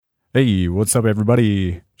Hey, what's up,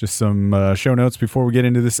 everybody? Just some show notes before we get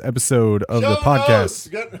into this episode of the podcast.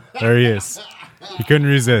 There he is. He couldn't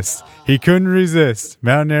resist.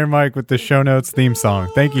 Mountain Air Mike with the show notes theme song.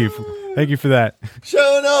 Thank you for that.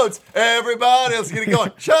 Show notes, everybody. Let's get it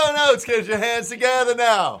going. Show notes. Get your hands together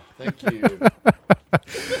now. Thank you.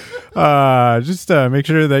 Just make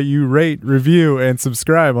sure that you rate, review, and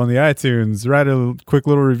subscribe on the iTunes. Write a quick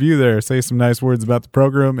little review there. Say some nice words about the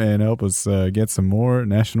program and help us get some more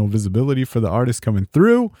national visibility for the artists coming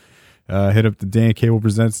through. Hit up the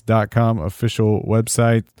DanCablePresents.com official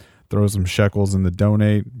website. Throw some shekels in the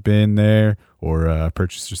donate bin there, or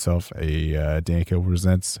purchase yourself a Dan Cable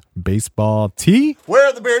Presents baseball tee.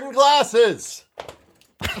 Wear the beard and glasses.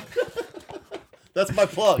 That's my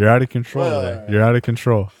plug. You're out of control. You're out of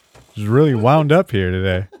control. Just really wound up here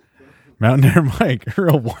today. Mountain Air Mike,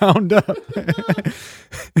 real wound up.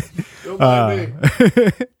 Don't mind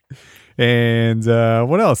me. And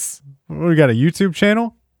what else? We got a YouTube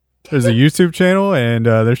channel. There's a YouTube channel, and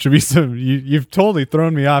there should be some. You've totally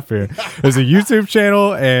thrown me off here. There's a YouTube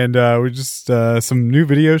channel, and we just some new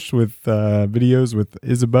videos with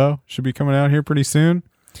Isabeau should be coming out here pretty soon.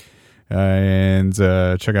 And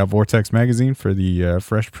check out Vortex Magazine for the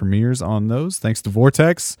fresh premieres on those. Thanks to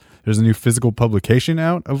Vortex, there's a new physical publication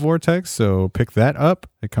out of Vortex, so pick that up.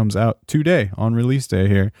 It comes out today on release day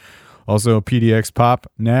here. Also, PDX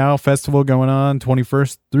Pop Now Festival going on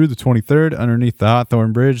 21st through the 23rd underneath the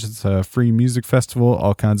Hawthorne Bridge. It's a free music festival,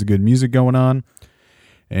 all kinds of good music going on.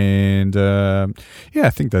 And I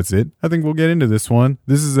think that's it. I think we'll get into this one.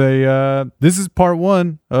 This is part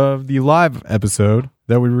one of the live episode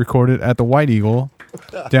that we recorded at the White Eagle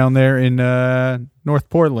down there in North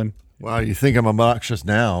Portland. Wow, you think I'm obnoxious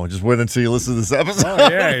now? Just wait until you listen to this episode. Oh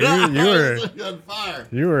yeah, you were on fire.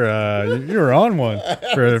 You were on one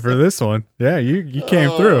for this one. Yeah, you came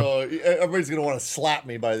through. Everybody's gonna want to slap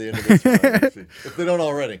me by the end of this one, if they don't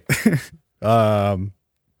already.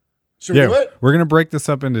 Should we do it? We're gonna break this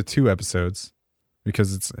up into two episodes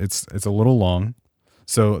because it's a little long.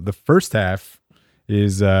 So the first half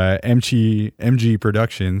is MG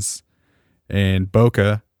Productions and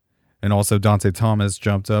Boca. And also Dante Thomas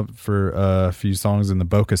jumped up for a few songs in the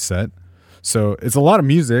Boca set. So it's a lot of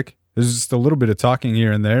music. There's just a little bit of talking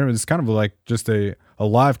here and there. It's kind of like just a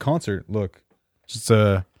live concert look.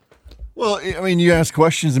 Well, I mean, you ask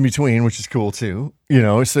questions in between, which is cool too. You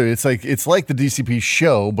know, so it's like the DCP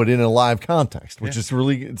show, but in a live context, which is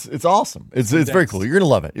really it's awesome. It's very cool. You're gonna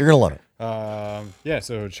love it.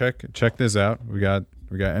 So check this out. We got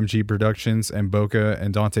MG Productions and Boca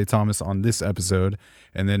and Dante Thomas on this episode.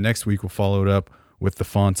 And then next week we'll follow it up with the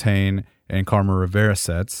Fontaine and Karma Rivera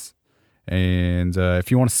sets. And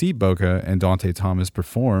if you want to see Boca and Dante Thomas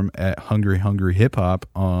perform at Hungry Hungry Hip Hop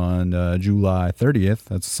on July 30th,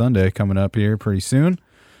 that's Sunday coming up here pretty soon,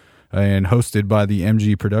 and hosted by the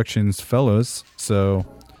MG Productions fellows. So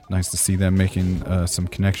nice to see them making some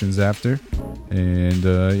connections after. And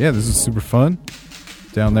this is super fun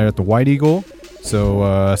down there at the White Eagle.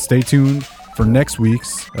 So stay tuned for next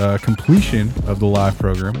week's completion of the live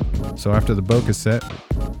program. So after the Boca set,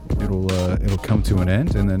 it'll come to an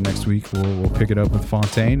end, and then next week we'll pick it up with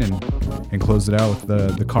Fontaine and close it out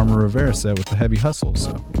with the Karma Rivera set with the Heavy Hustle.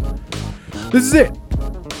 So this is it.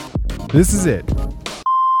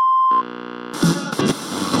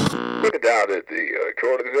 Look down at the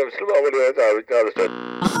corner of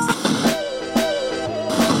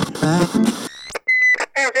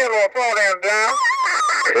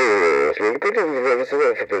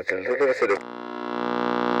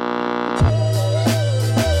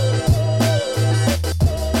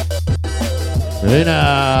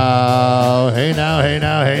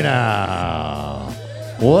Hey now.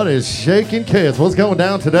 What is shaking, kids? What's going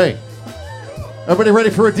down today? Everybody ready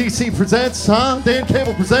for a DC Presents, huh? Dan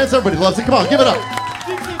Cable Presents. Everybody loves it. Come on, give it up.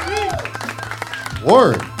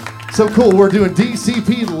 Word. So cool. We're doing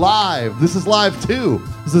DCP live. This is live too.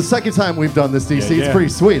 This is the second time we've done this, DC. Yeah. It's pretty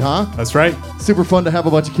sweet, huh? That's right. Super fun to have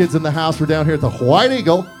a bunch of kids in the house. We're down here at the White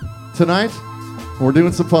Eagle tonight. We're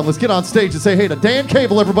doing some fun. Let's get on stage and say hey to Dan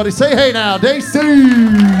Cable, everybody. Say hey now, DC.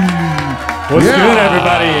 What's good,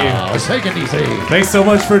 everybody? Let's take it, DC. Thanks so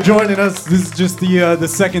much for joining us. This is just the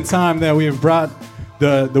second time that we have brought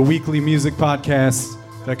the weekly music podcast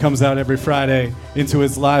that comes out every Friday into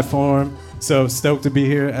its live form. So stoked to be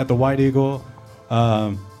here at the White Eagle.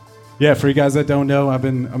 For you guys that don't know, I've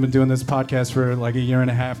been doing this podcast for like a year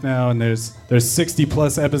and a half now, and there's 60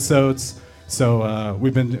 plus episodes. So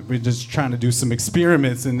we're just trying to do some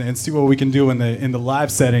experiments and see what we can do in the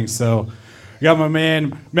live setting. So We got my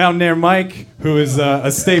man Mountaineer Mike, who is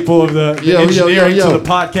a staple of the Yo, engineering yo. to the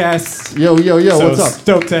podcast. Yo, So what's up?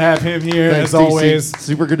 stoked to have him here Thanks, as always. DC.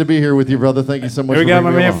 Super good to be here with you, brother. Thank you so much. And we for got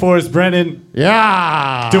my bringing me man along. Forrest Brennan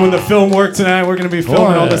Yeah. doing the film work tonight. We're going to be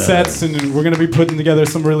filming on the Forrest. sets, and we're going to be putting together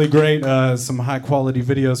some really great, some high quality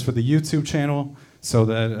videos for the YouTube channel, so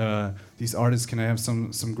that these artists can have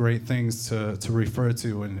some great things to refer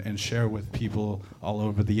to and share with people all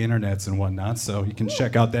over the internets and whatnot. So you can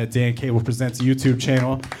check out that Dan Cable Presents YouTube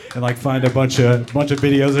channel and like find a bunch of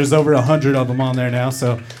videos. There's over 100 of them on there now.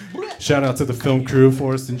 So shout out to the film crew,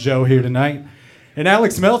 Forrest and Joe here tonight. And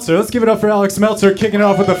Alex Meltzer. Let's give it up for Alex Meltzer, kicking it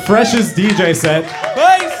off with the freshest DJ set.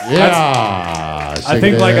 Yeah. I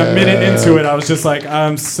think like a minute into it, I was just like,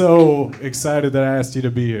 I'm so excited that I asked you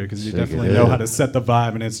to be here, because you Shake it, definitely know how to set the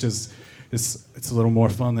vibe, and it's just it's a little more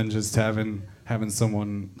fun than just having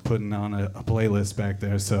someone putting on a playlist back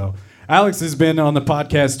there. So Alex has been on the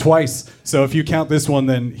podcast twice. So if you count this one,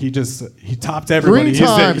 then he topped everybody. Three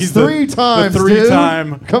times, the dude.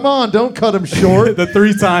 three-time Come on, don't cut him short. the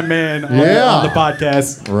three-time man on the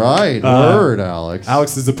podcast. Right, word, Alex.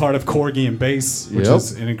 Alex is a part of Corgi and Bass, which Yep.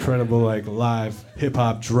 is an incredible like live hip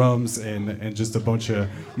hop drums and just a bunch of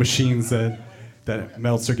machines that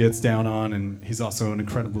Meltzer gets down on. And he's also an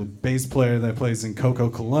incredible bass player that plays in Coco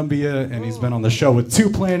Columbia, and he's been on the show with Two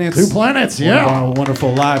Planets. Two Planets, One yeah. of our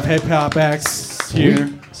wonderful live hip hop acts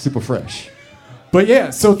here. Super fresh. But yeah,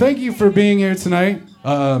 so thank you for being here tonight.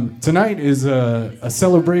 Tonight is a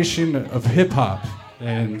celebration of hip hop,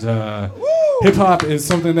 and hip hop is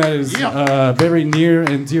something that is very near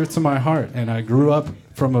and dear to my heart. And I grew up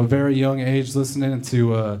from a very young age listening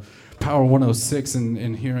to Power 106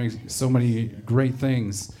 and hearing so many great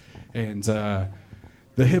things. And the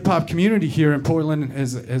hip hop community here in Portland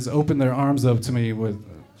has opened their arms up to me with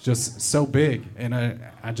just so big, and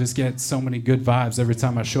I just get so many good vibes every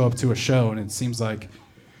time I show up to a show, and it seems like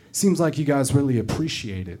you guys really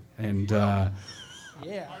appreciate it. And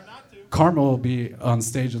Karma will be on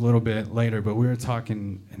stage a little bit later, but we were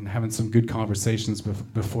talking and having some good conversations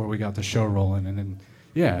before we got the show rolling. And then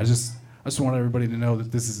I just want everybody to know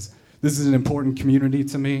that this is an important community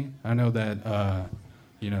to me. I know that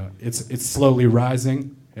it's slowly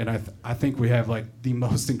rising. And I think we have like the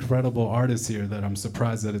most incredible artists here that I'm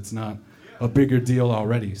surprised that it's not a bigger deal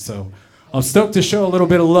already. So I'm stoked to show a little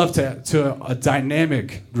bit of love to a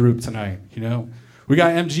dynamic group tonight. You know, we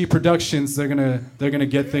got MG Productions. They're gonna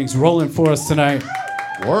get things rolling for us tonight.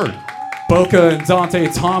 Word. Boca and Dante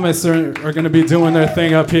Thomas are gonna be doing their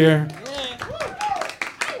thing up here.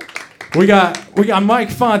 We got Mike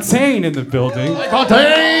Fontaine in the building.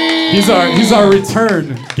 Fontaine! He's our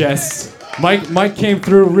return guest. Mike came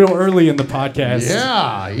through real early in the podcast.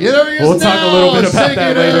 Yeah, there he is. We'll talk a little bit about Shake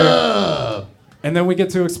that it later. up. And then we get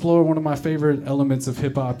to explore one of my favorite elements of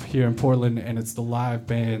hip hop here in Portland, and it's the live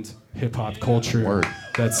band hip hop culture. Word.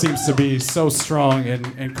 That seems to be so strong.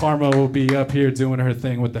 And Karma will be up here doing her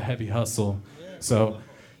thing with the heavy hustle. So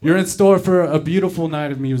you're in store for a beautiful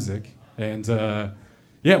night of music. And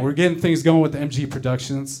we're getting things going with MG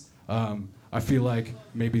Productions. I feel like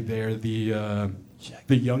maybe they're the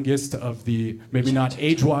youngest of the, maybe not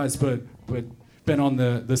age-wise, but been on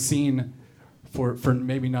the scene for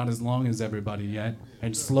maybe not as long as everybody yet,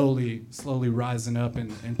 and slowly rising up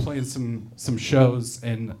and playing some shows.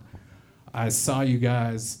 And I saw you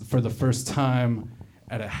guys for the first time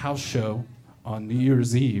at a house show on New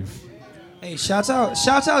Year's Eve. Hey, shouts out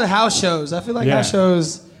to house shows. I feel like house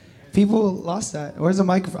shows, people lost that. Where's the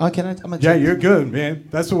microphone? You're good, man.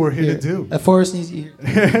 That's what we're here to do. Forrest needs you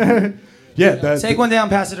here. Take one down,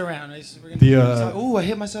 pass it around. Ooh, I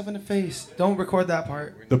hit myself in the face. Don't record that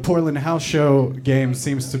part. The Portland House Show game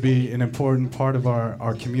seems to be an important part of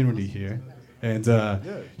our community here. And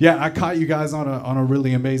I caught you guys on a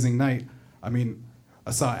really amazing night. I mean, I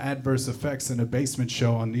saw Adverse Effects in a basement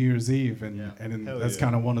show on New Year's Eve, and that's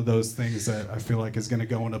kind of one of those things that I feel like is going to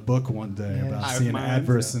go in a book one day about seeing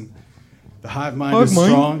Adverse. And the hive mind is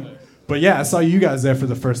strong. But I saw you guys there for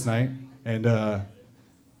the first night, and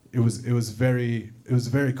it was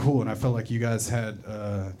very cool, and I felt like you guys had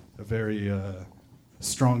a very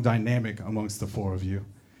strong dynamic amongst the four of you,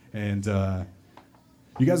 and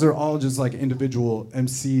you guys are all just like individual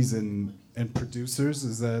MCs and producers.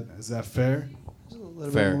 Is that fair? A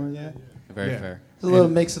little Fair. bit more, yeah. Very fair. It's a little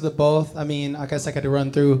mix of the both. I mean, I guess I got to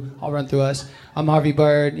run through us. I'm Harvey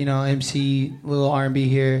Bird, MC, little R&B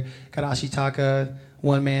here. Got Ashitaka,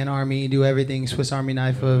 one-man army, do everything, Swiss Army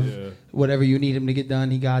knife of whatever you need him to get done,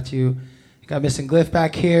 he got you. Got Missing Glyph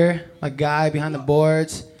back here, my guy behind the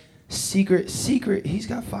boards. Secret, he's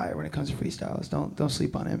got fire when it comes to freestyles. Don't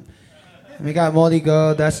sleep on him. And we got Moldy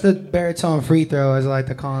Gold, that's the baritone free throw, as I like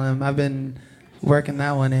to call him. I've been working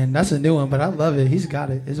that one in. That's a new one, but I love it. He's got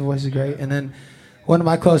it. His voice is great. And then one of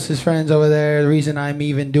my closest friends over there, the reason I'm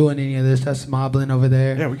even doing any of this, that's Moblin over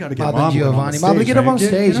there. Yeah, we got to get Moblin Moblin on Giovanni. the stage, Moblin, get up man. on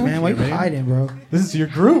stage, up man. Why here, you hiding, bro? This is your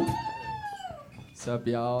group. What's up,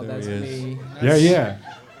 y'all? That's me. Yeah.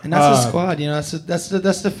 And that's the squad, you know.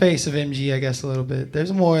 That's the face of MG, I guess, a little bit.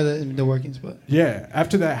 There's more in the workings, but Yeah,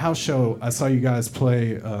 after that house show, I saw you guys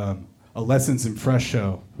play a Lessons in Fresh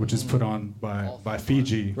show, which is put on by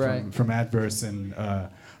Fiji Right. from Adverse, and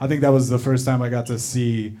I think that was the first time I got to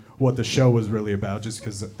see what the show was really about, just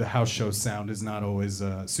because the house show sound is not always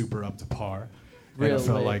super up to par. And Real it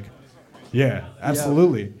felt lit. like, yeah,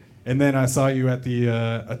 absolutely. And then I saw you at the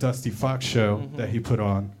a Dusty Fox show that he put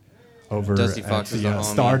on over Dusty at Fox is the a homie.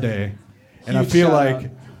 Star Day, and Huge shout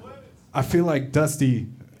I feel like Dusty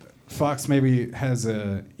Fox maybe has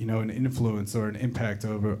an influence or an impact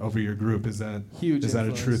over your group. Is that Huge is that a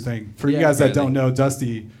influence. true thing? For you Yeah, guys that really. don't know,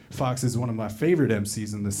 Dusty Fox is one of my favorite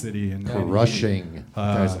MCs in the city, and Crushing.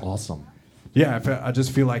 That's awesome. yeah, I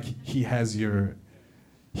just feel like he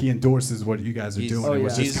endorses what you guys are He's- doing. Oh, It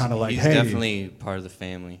was yeah. just kind of like, he's hey, definitely part of the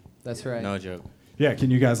family. That's right. No joke. yeah.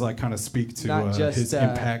 Can you guys like kind of speak to Not just, his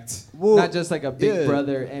impact? Not just like a big yeah.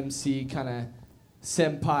 brother MC kind of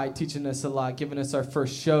senpai teaching us a lot, giving us our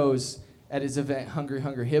first shows at his event Hungry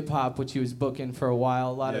Hip Hop, which he was booking for a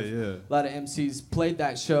while. A lot of MCs played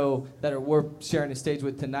that show that we're sharing a stage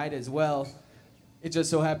with tonight as well. It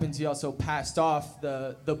just so happens he also passed off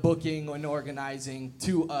the booking and organizing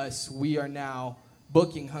to us. We are now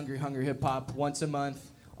booking Hungry Hip Hop once a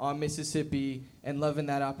month on Mississippi and loving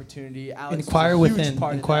that opportunity. Alex was a Inquire huge within.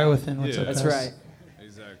 part of Inquire that. within. What's Yeah. up, That's guys? right.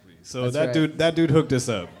 Exactly. So That's that dude hooked us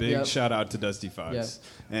up. Big Yep. shout out to Dusty Fox. Yep.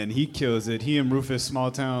 And he kills it. He and Rufus Small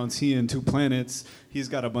Towns, he and Two Planets. He's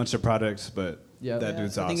got a bunch of products, but Yep. that Yeah,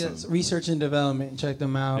 dude's I think that's awesome. research and development. Check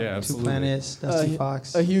them out. Yeah, Two absolutely. Planets, Dusty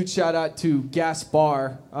Fox. A huge shout out to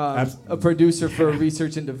Gaspar, Abs- a producer for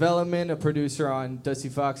research and development, a producer on Dusty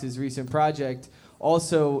Fox's recent project.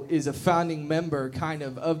 Also is a founding member kind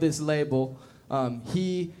of this label.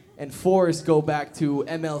 He and Forrest go back to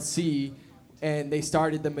MLC, and they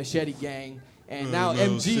started the Machete Gang. And now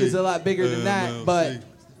MG is a lot bigger than that, but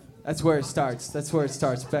that's where it starts. That's where it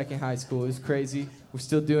starts. Back in high school, it was crazy. We're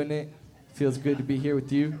still doing it. Feels good to be here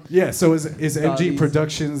with you. Yeah. So is MG these-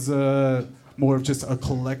 Productions more of just a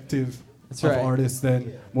collective That's of right. artists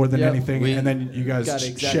than more than Yep. anything, We- and then you guys Got it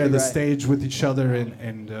exactly share the right. stage with each other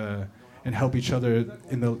and help each other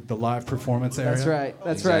in the live performance area. That's right.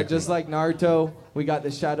 That's right. Exactly. Just like Naruto, we got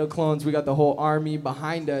the Shadow Clones, we got the whole army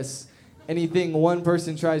behind us. Anything one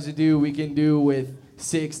person tries to do, we can do with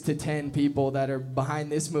 6 to 10 people that are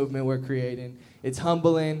behind this movement we're creating. It's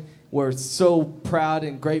humbling. We're so proud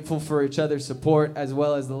and grateful for each other's support as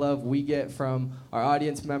well as the love we get from our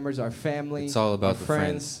audience members, our family, It's all about our the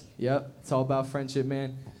friends. Yep. It's all about friendship,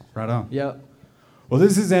 man. Right on. Yep. Well,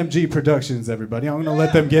 this is MG Productions, everybody. I'm gonna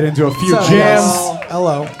let them get into a few What's up, jams, y'all?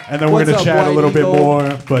 Hello. and then we're What's gonna up, chat a White little bit Eagle?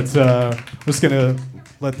 more. But we're just gonna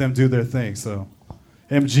let them do their thing. So,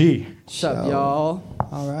 MG. What's up, y'all?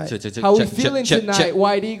 All right. How we feeling tonight,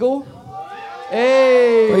 White Eagle?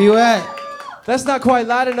 Hey. Where you at? That's not quite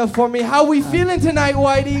loud enough for me. How we feeling tonight,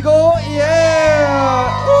 White Eagle?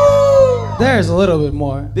 Yeah. Woo. There's a little bit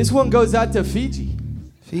more. This one goes out to Fiji.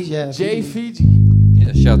 Fiji, yeah. Jay Fiji. Fiji.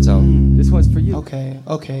 Yeah, shouts out. This one's for you. Okay.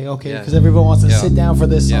 Yeah. Because everyone wants to Yeah. sit down for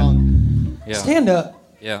this Yeah. song. Yeah. Stand up.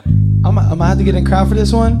 Yeah. I'm gonna have to get in crowd for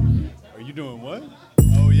this one. Are you doing what?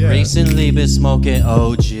 Oh, yeah. Recently been smoking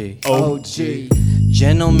OG. OG.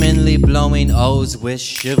 Gentlemanly blowing O's with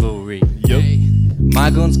chivalry. Yup. My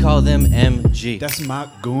goons call them MG. That's my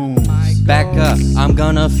goon. Back up, I'm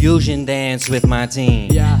gonna fusion dance with my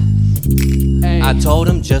team. Yeah. Hey. I told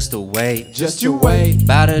them just to wait. Just you wait.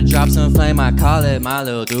 About to drop some flame, I call it my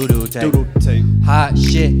little doo-doo tape. Doodle tape. Hot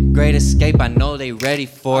shit, great escape, I know they ready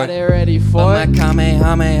for Are it. they ready for But it? my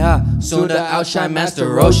Kamehameha, soon to outshine Master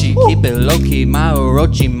Roshi. Keep it low-key, my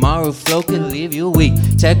Orochimaru flow could leave you weak.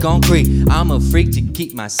 Tech on creep, I'm a freak to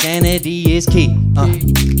keep my sanity is key.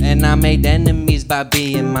 And I made enemies by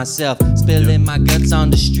being myself. Spilling my guts on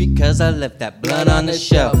the street cause I left that blood on the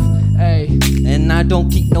shelf. Hey. And I don't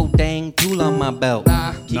keep no dang tool on my belt.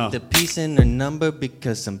 Nah. Keep No. the peace in the number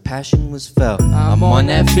because some passion was felt. I'm on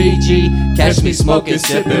that Fiji, catch me smoking,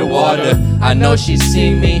 sipping water. I know she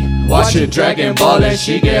see me, watching Dragon Ball and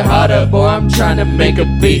she get hotter. Boy, I'm trying to make a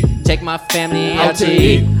beat. Take my family out to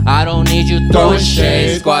eat. I don't need you throwing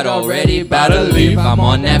shade. Squad already about to leave. I'm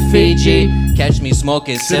on that Fiji, catch me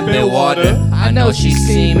smoking, sipping water. I know she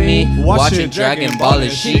see me, watching Dragon Ball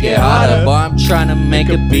and she get hotter. Boy, I'm trying to make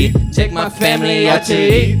a beat. Take my family out to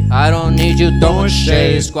eat. I don't need you throwing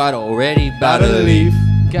shade. Squad already about to leave.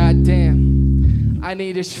 Goddamn. I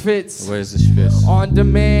need a schwitz. Where's the schwitz? On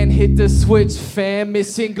demand, hit the switch, fam.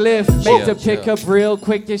 Missing glyph. Make the Chill. pickup real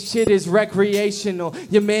quick. This shit is recreational.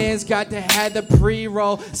 Your man's got to have the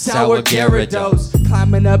pre-roll. Sour Gyarados.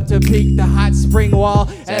 Climbing up to peak the hot spring wall.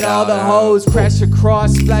 And all the hoes crash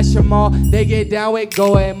across, splash them all. They get down with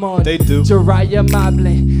Goemon. They do. Jiraiya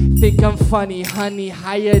Moblin. Think I'm funny, honey.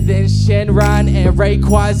 Higher than Shenron and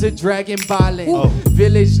Rayquaza Dragon Ballin'.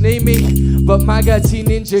 Village need me, but my gutsy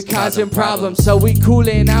ninja causing problems. So we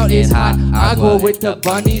coolin' out, it's hot. Agua with the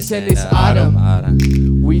bunnies and it's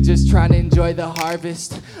autumn. We just tryna enjoy the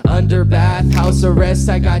harvest. Under bath, house arrest.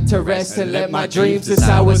 I got to rest and let my dreams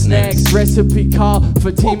decide what's next. Recipe call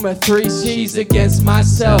Fatima 3, she's against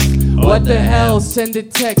myself. What the hell? Send a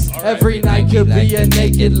text. Every night could be a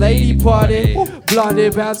naked lady party. Blondie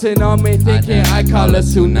bouncing on me, thinking I call her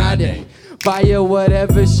Tsunade. Buy her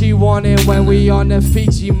whatever she wanted when we on the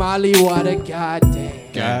Fiji Molly. What a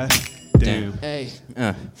goddamn. Goddamn. Hey.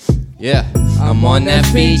 Yeah, I'm on that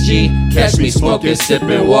Fiji. Catch me smoking,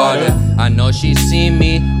 sipping water. I know she seen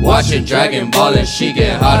me watching Dragon Ball and she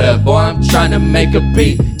get hotter. Boy, I'm trying to make a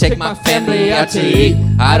beat. Take my family out to eat.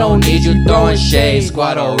 I don't need you throwing shade.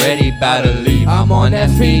 Squad already about to leave. I'm on that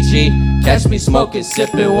Fiji. Catch me smoking,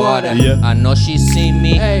 sipping water. Yeah. I know she seen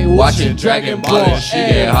me watching Dragon Ball and she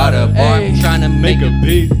get hotter. Boy, I'm trying to make a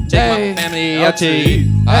beat. Take my family out to eat.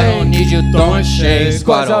 I don't need you throwing shade.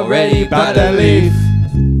 Squad already about to leave.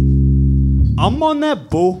 I'm on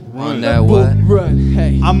that bull On that what? Run,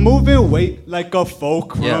 hey. I'm moving weight like a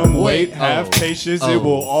fulcrum. Yeah. Wait, have patience, it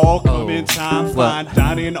will all come in time. Fine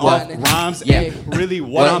dining off rhymes ain't really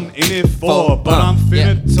what I'm in it for. But I'm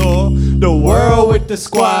finna tour the world with the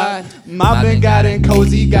squad. Mobbin' got in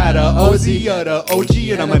cozy, got a OZ or the OG,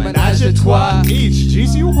 and I'm a menage a trois. Each,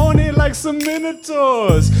 jeez, you horny like some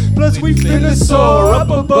minotaurs. Plus we finna soar up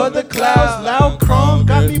above the clouds. Loud chrome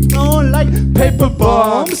got me blowing like paper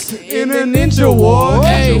bombs in a ninja war.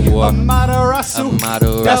 Hey. Amaterasu.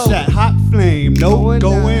 Amaterasu. That's that hot flame, no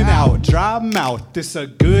going out. Dry mouth, this a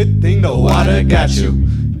good thing, the water got you.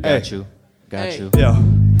 Got you. Got Hey. you. Yeah.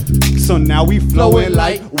 So now we flowing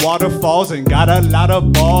like waterfalls and got a lot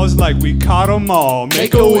of balls like we caught them all.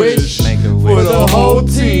 Make a wish Make a for wish. the whole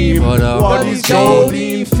team. For the While whole these team.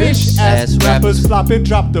 golden fish ass rappers flopping,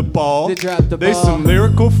 drop the ball. They drop the They ball. some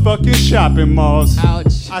lyrical fucking shopping malls.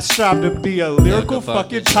 Ouch. I strive to be a lyrical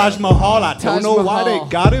fucking Taj Mahal. I don't Taj know why they Mahal.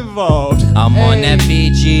 got involved. I'm on that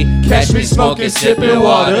Fiji. Catch me smoking, sipping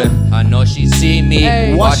water. I know she see me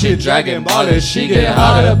Hey. watching Dragon Ball and she get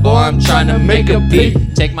hotter. Boy, I'm trying to make a beat.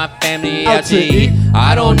 Take my family out to eat.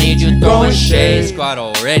 I don't need you throwing shade. Squad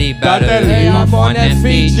already about to Hey, leave. I'm on that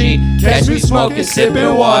Fiji. Catch me smoking,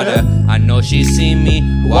 sipping water. I know she see me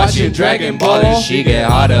watching Dragon Ball and she get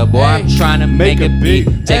hotter. Boy, I'm trying to make a beat.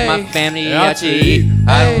 Take my family out to eat.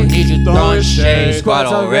 I don't need you throwing shade. Squad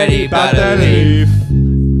already about to leave.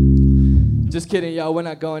 Just kidding, y'all. We're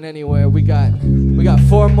not going anywhere. We got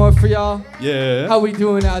 4 more for y'all. Yeah. How we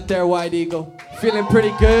doing out there, White Eagle? Feeling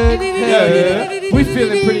pretty good? Yeah. We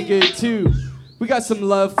feeling pretty good too. We got some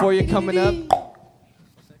love for you coming up.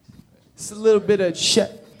 It's a little bit of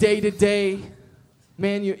day to day.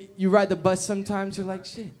 Man, you ride the bus sometimes. You're like,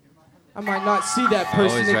 shit, I might not see that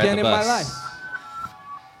person always ride again the in my bus. life.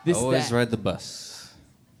 This Always that. ride the bus.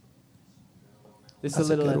 This a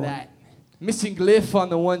little of that. Missing Glyph on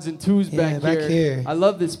the ones and twos back here. I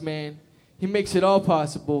love this man. He makes it all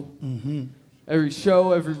possible. Every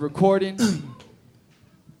show, every recording.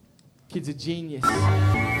 Kid's a genius.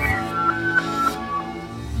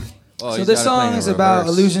 Oh, So he's this gotta play song in is about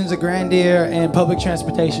reverse. illusions of grandeur and public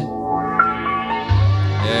transportation.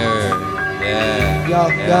 Yeah. Y'all.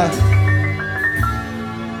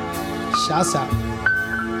 Shouts out.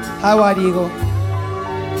 Hi, White Eagle.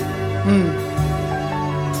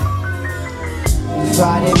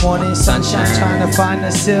 Friday morning sunshine, trying to find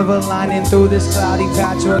a silver lining through this cloudy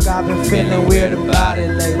patchwork. I've been feeling weird about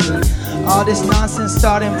it lately. All this nonsense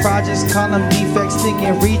starting projects, call them defects,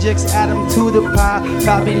 thinking rejects, add them to the pile.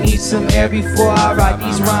 Probably need some air before I write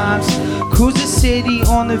these rhymes. Cruise the city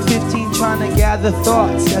on the 15, trying to gather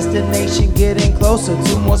thoughts. Destination getting closer,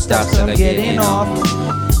 2 more stops, I'm getting off.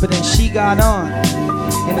 But then she got on,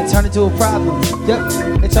 and it turned into a problem.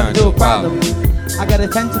 Yep, it turned into a problem. I got to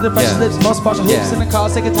tend to the precious lips, most partial hoops in the car,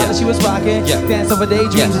 second time that she was rocking. Dance over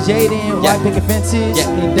daydreams of Jaden, white picket fences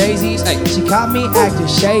and daisies. She caught me acting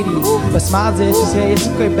shady, but smiles as she said, "It's a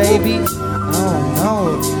great baby." Oh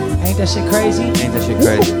no, ain't that shit crazy? Ain't that shit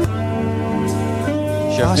crazy?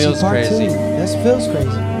 Sure Oh, feels she part crazy. two. That feels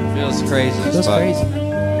crazy. Feels crazy as Feels fuck. crazy.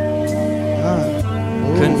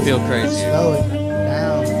 Couldn't feel crazy. Slow it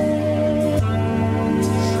down.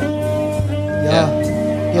 Yeah.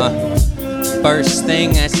 First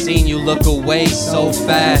thing I seen you look away so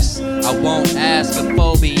fast. I won't ask, a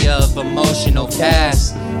phobia of emotional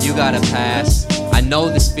cast. You gotta pass, I know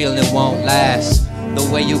this feeling won't last. The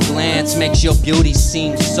way you glance makes your beauty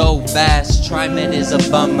seem so vast. Tryment is a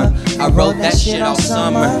bummer, I wrote that shit all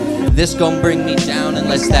summer. This gon' bring me down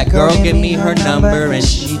unless that girl give me her number, and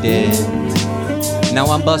she did. Now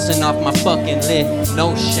I'm busting off my fucking lid.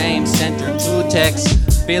 No shame, sent her 2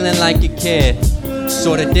 texts, feeling like a kid.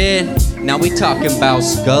 Sorta did, now we talking about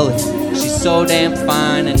Scully. She's so damn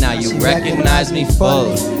fine, and now you recognize me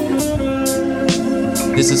fully.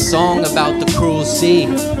 This is a song about the cruel sea.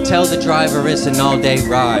 Tell the driver it's an all-day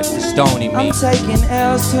ride for Stony me. I'm taking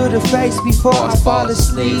L's to the face before I fall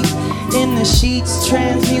asleep. In the sheets,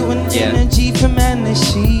 transmuting energy from the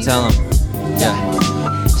sheets. Tell him,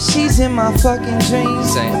 yeah. She's in my fucking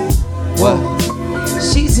dreams. Say, what?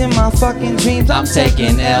 She's in my fucking dreams. I'm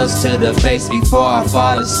taking L's to the face before I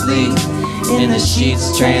fall asleep. In the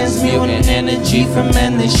sheets, transmuting energy from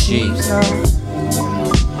the sheets.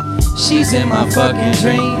 She's in my fucking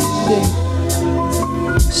dreams.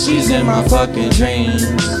 She's in my fucking dreams.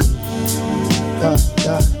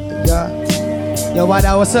 Yo, White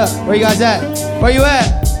Owl, what's up? Where you guys at? Where you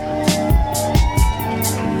at?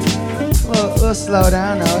 We'll slow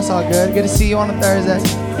down, no, it's all good. Good to see you on a Thursday.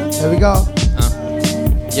 Here we go.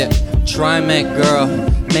 Yeah, Trimate girl,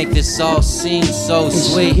 make this all seem so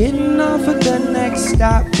sweet. Getting off at the next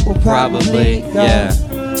stop, we'll probably go. Yeah.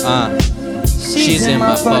 She's in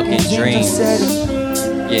my fucking dreams.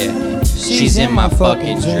 Yeah, she's in my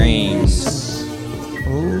fucking dreams.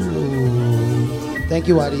 Ooh. Thank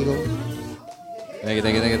you, White Eagle. Thank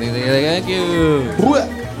you.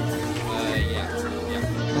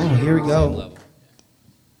 Oh, here we go.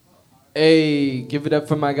 Hey, give it up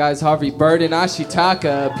for my guys Harvey Bird and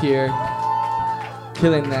Ashitaka up here.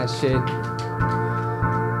 Killing that shit.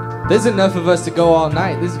 There's enough of us to go all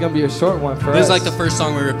night. This is gonna be a short one for us. This is like the first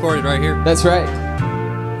song we recorded right here. That's right.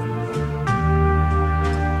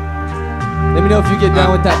 Let me know if you get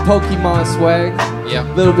down with that Pokemon swag. Yeah.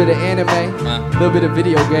 A little bit of anime. A little bit of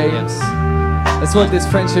video games. Yes. That's what this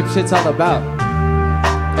friendship shit's all about.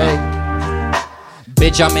 Hey.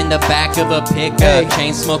 Bitch, I'm in the back of a pickup,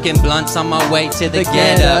 chain smoking blunts on my way to the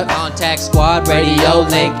get up. Contact squad, radio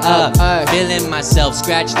link up. Feeling myself,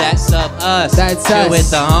 scratch that sub us. That's Chill us. with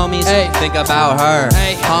the homies, Ay. think about her.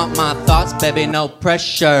 Ay. Haunt my thoughts, baby, no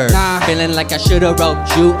pressure. Nah. Feeling like I should've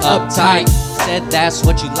roped you up tight. Said that's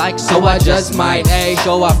what you like, so I just might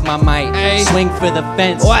show off my might. Swing for the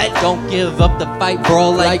fence. What? Don't give up the fight, bro,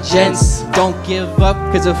 like gents. Don't give up,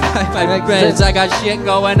 cause if I fight friends, I got shit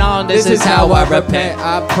going on. This is how I repent.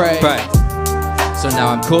 I pray. Right. So now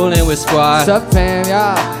I'm coolin' with squad. What's up, fam?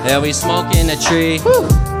 Yeah. Yeah, we smoking a tree. Woo.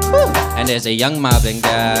 Woo. And there's a young mobbing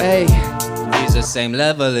guy. Hey. He's the same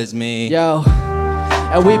level as me. Yo.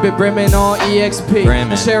 And we've been brimming on EXP.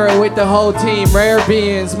 Brimmin'. Share it with the whole team. Rare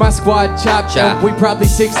beings, my squad chopped up. We probably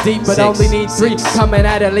 6 deep, but only need 3 coming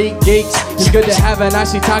at Elite Geeks. It's good to have an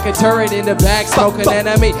Ashitaka turret in the back. Smoking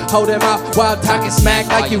enemy, hold him out while talking smack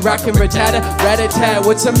like you rockin' Ratata. Rat-a-tat,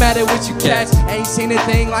 what's the matter with you cats? Ain't seen a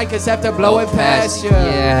thing like us after blowing past ya.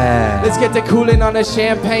 Yeah. Let's get the coolin' on the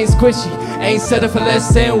champagne squishy. Ain't settled for less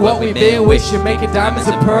than what we been wishing. Making diamonds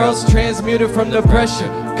and pearls, transmuted from the pressure.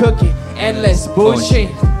 Cooking endless bullshit.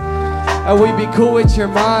 And we be cool with your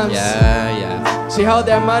moms. Yeah. She held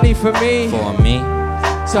that money for me. For me.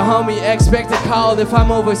 So homie, expect a call if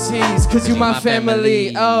I'm overseas. Cause you my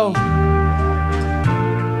family. Oh.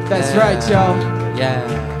 That's right, y'all.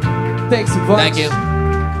 Yeah. Thanks a bunch. Thank you.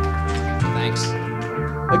 Thanks.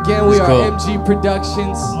 Again, we That's are cool. MG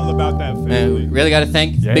Productions. All about that Man, family. really gotta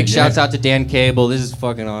thank, big shouts out to Dan Cable. This is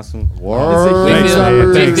fucking awesome. Word.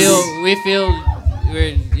 We feel,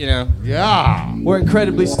 we're, you know. Yeah. We're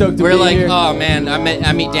incredibly stoked to We're be like, here. oh man, I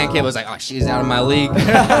meet Dan Cable. I was like, oh, she's out of my league.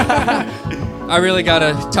 I really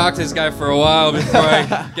gotta talk to this guy for a while before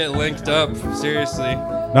I get linked up. Seriously.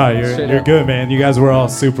 No, Straight you're up. good, man. You guys were all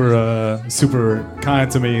super kind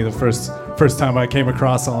to me the first time I came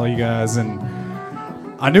across all you guys, and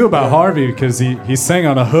I knew about Harvey because he sang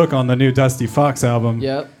on a hook on the new Dusty Fox album.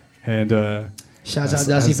 Yep. And Shouts out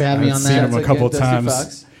Dusty for having me I've on seen that. him a That's couple again, Dusty times,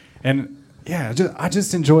 Fox. and yeah, I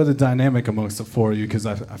just enjoy the dynamic amongst the four of you because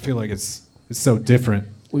I feel like it's so different.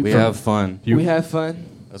 We have fun. We have fun.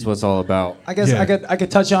 That's what it's all about. I guess Yeah. I could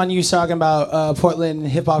touch on you talking about Portland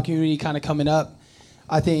hip hop community kind of coming up.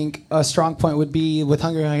 I think a strong point would be with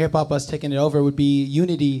Hungry Hungry Hip Hop, us taking it over, would be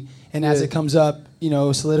unity. And as Yeah. it comes up,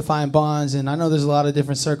 solidifying bonds. And I know there's a lot of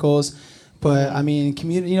different circles, but I mean,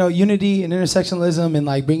 community, unity and intersectionalism and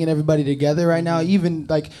like bringing everybody together right now, even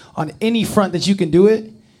like on any front that you can do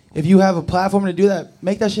it. If you have a platform to do that,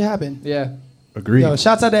 make that shit happen. Yeah. Agreed. Yo,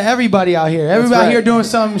 shouts out to everybody out here. Everybody right. here doing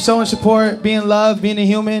something, showing support, being loved, being a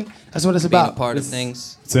human. That's what it's Being a about. part of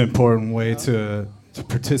things. It's an important way to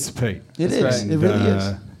participate. It is. right. It really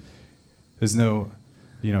is. There's no,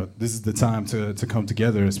 this is the time to come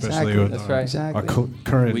together, especially Exactly. with That's our, right. Exactly. our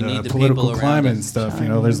current We need the political people around climate us. and stuff.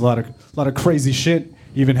 There's a lot of crazy shit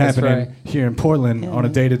even That's happening right. here in Portland on a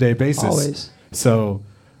day-to-day basis. Always. So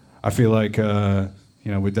I feel like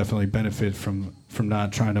we definitely benefit from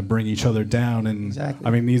not trying to bring each other down. And Exactly.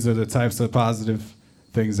 I mean, these are the types of positive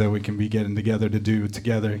things that we can be getting together to do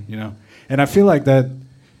together. And I feel like that,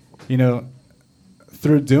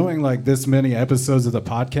 through doing like this many episodes of the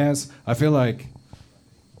podcast, I feel like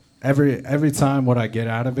every time what I get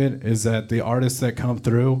out of it is that the artists that come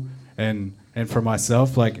through and for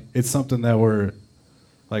myself, like it's something that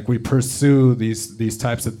we pursue these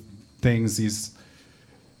types of things,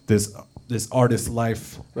 this artist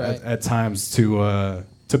life Right. at times to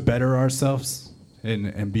better ourselves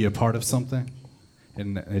and be a part of something.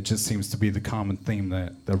 And it just seems to be the common theme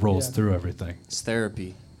that rolls Yeah. through everything. It's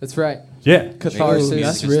therapy. That's right. Yeah. Catharsis. Music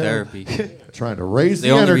That's is real. therapy. Trying to raise The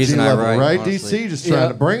the, only energy reason I level, write, right, honestly. DC? Just trying Yeah.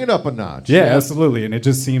 to bring it up a notch. Yeah, absolutely. And it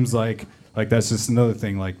just seems like that's just another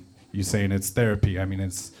thing, like you saying it's therapy. I mean,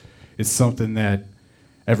 it's something that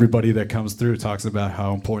everybody that comes through talks about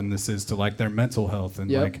how important this is to like their mental health, and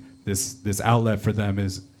Yep. like this outlet for them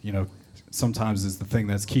is, sometimes is the thing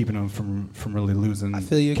that's keeping them from really losing I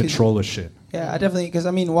feel you, 'cause- control of shit. Yeah, I definitely, because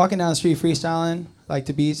walking down the street freestyling, like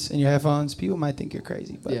to beats in your headphones, people might think you're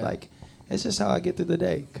crazy, but Yeah. it's just how I get through the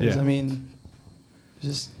day. Because Yeah.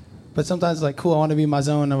 but sometimes it's like, cool, I want to be in my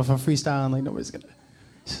zone. If I'm freestyling, like nobody's gonna.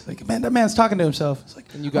 It's like, man, that man's talking to himself. It's like,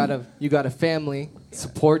 And you got a family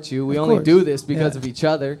support you. We Of only course. do this because Yeah. of each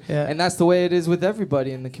other, Yeah. and that's the way it is with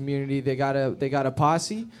everybody in the community. They got a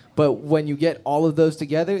posse, but when you get all of those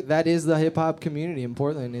together, that is the hip hop community in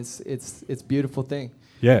Portland. It's a beautiful thing.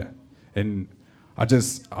 Yeah, and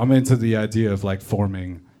I'm into the idea of like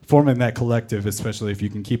forming that collective, especially if you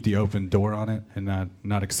can keep the open door on it and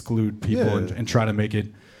not exclude people and try to make it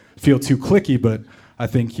feel too cliquey. But I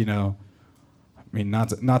think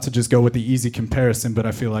not to just go with the easy comparison, but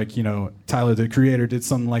I feel like Tyler the Creator did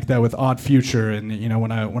something like that with Odd Future, and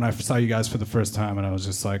when I saw you guys for the first time, and I was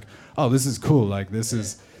just like, oh, this is cool. Like this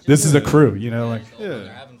is a crew, like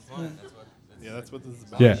They're having fun. That's what this is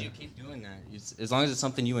about. yeah. You keep doing that. As long as it's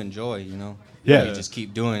something you enjoy, Yeah. You just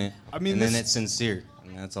keep doing it. I mean, and then this- it's sincere.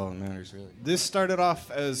 And that's all that matters, really. This started off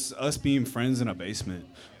as us being friends in a basement,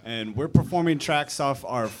 and we're performing tracks off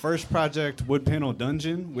our first project, Wood Panel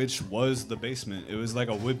Dungeon, which was the basement. It was like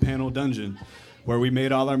a wood panel dungeon where we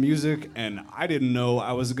made all our music, and I didn't know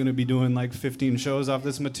I was going to be doing like 15 shows off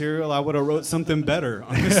this material. I would have wrote something better,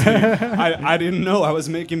 honestly. I didn't know I was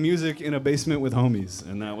making music in a basement with homies,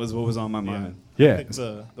 and that was what was on my mind. Yeah. I think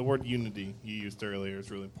the word unity you used earlier is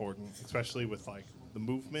really important, especially with like the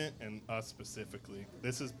movement and us specifically.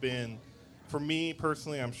 This has been, for me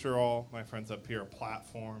personally, I'm sure all my friends up here, a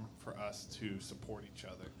platform for us to support each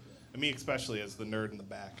other. And me especially as the nerd in the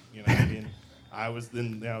back, I mean,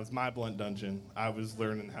 it was my blunt dungeon. I was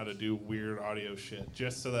learning how to do weird audio shit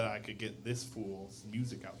just so that I could get this fool's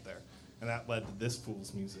music out there. And that led to this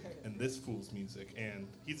fool's music and this fool's music. And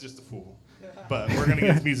he's just a fool. But we're going to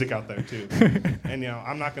get his music out there, too. And,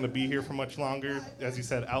 I'm not going to be here for much longer. As you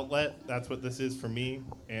said, outlet, that's what this is for me.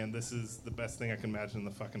 And this is the best thing I can imagine in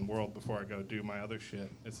the fucking world before I go do my other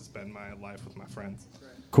shit, is to spend my life with my friends.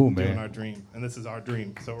 Cool, Doing man. our dream. And this is our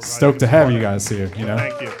dream. So we're Stoked to have you guys here,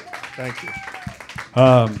 Thank you. Thank you.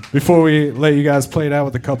 Before we let you guys play it out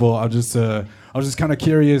with a couple, I was just kind of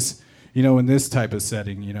curious, in this type of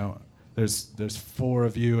setting, there's four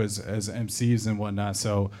of you as MCs and whatnot.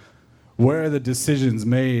 So where are the decisions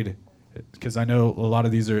made? Because I know a lot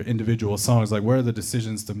of these are individual songs. Like, where are the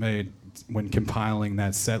decisions made when compiling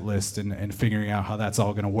that set list and figuring out how that's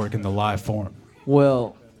all going to work in the live form?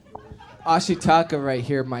 Well, Ashitaka right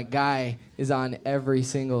here, my guy, is on every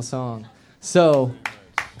single song.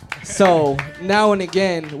 So now and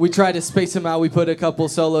again, we try to space them out. We put a couple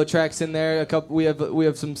solo tracks in there. We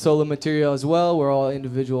have some solo material as well. We're all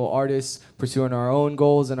individual artists pursuing our own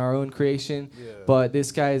goals and our own creation. Yeah. But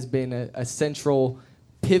this guy has been a central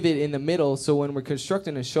pivot in the middle. So when we're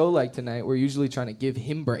constructing a show like tonight, we're usually trying to give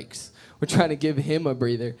him breaks. We're trying to give him a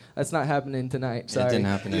breather. That's not happening tonight. Sorry. It didn't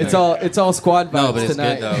happen. It's all squad vibes no, but it's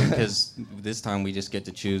tonight. good though, because this time we just get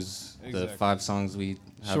to choose the 5 songs we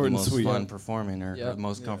have Short the and most sweet. fun performing or the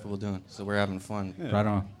most comfortable doing. So we're having fun. Yeah. Right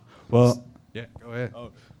on. Well, Yeah, go ahead.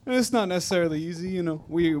 Oh, it's not necessarily easy, you know.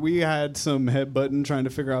 We had some headbutting trying to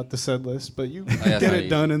figure out the set list, but you get it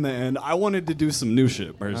done in the end. I wanted to do some new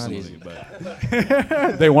shit personally,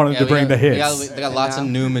 but they wanted to bring the hits. They got lots of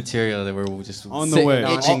new material that we're just on the way.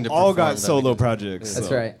 Itching to all perform got solo projects. That's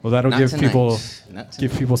so. right. Well, that'll Not give tonight.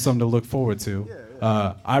 people something to look forward to.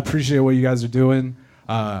 I appreciate what you guys are doing.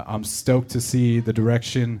 I'm stoked to see the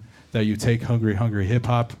direction that you take Hungry Hungry Hip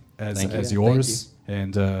Hop as yours.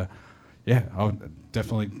 And I'll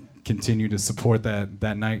definitely continue to support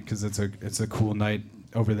that night because it's a cool night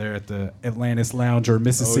over there at the Atlantis Lounge or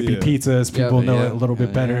Mississippi Pizza, as people know it a little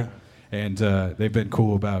bit better. And they've been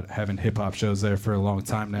cool about having hip hop shows there for a long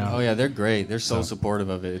time now. Oh yeah, they're great. They're so supportive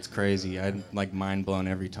of it. It's crazy. I'm like mind blown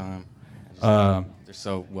every time. They're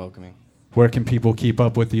so welcoming. Where can people keep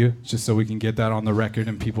up with you, just so we can get that on the record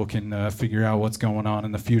and people can figure out what's going on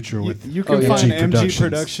in the future with you can find MG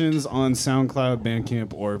Productions on SoundCloud,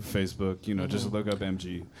 Bandcamp, or Facebook. You know, just look up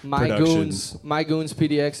MG Productions. My Goons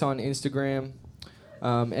PDX on Instagram,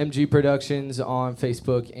 MG Productions on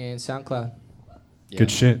Facebook and SoundCloud. Yeah.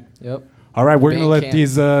 Good shit. Yep. All right, we're gonna let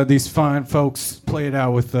these fine folks play it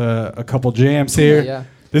out with a couple jams here. Yeah.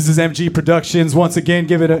 This is MG Productions. Once again,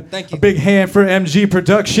 give it a big hand for MG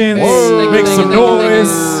Productions. Make some noise.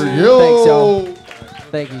 Thanks, y'all.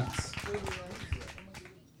 Thank you.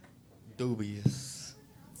 Dubious.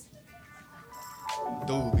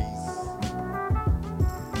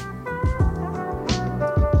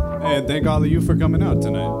 And thank all of you for coming out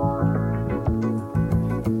tonight.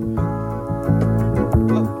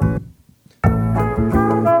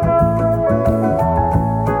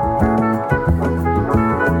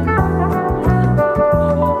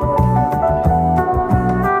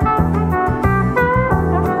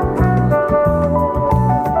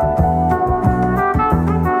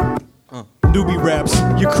 Newbie raps,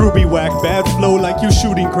 your crew be whack, bad flow like you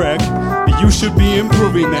shooting crack. You should be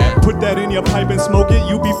improving that. Put that in your pipe and smoke it,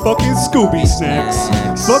 you be fucking Scooby snacks.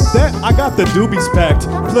 Fuck that, I got the doobies packed,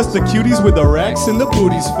 plus the cuties with the racks and the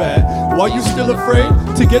booties fat. Why you still afraid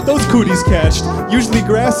to get those cooties catched? Usually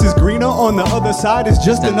grass is greener on the other side, it's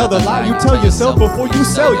just another lie you tell yourself before you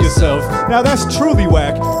sell yourself. Now that's truly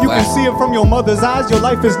whack. You can see it from your mother's eyes, your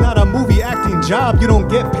life is not a movie acting job. You don't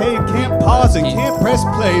get paid, can't pause and can't press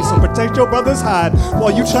play. So protect your brother's hide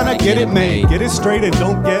while you tryna get it made. Get it straight and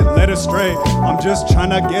don't get led astray. I'm just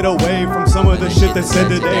tryna get away from some of the shit that's said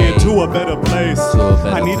today into a better place.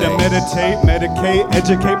 I need to meditate, medicate,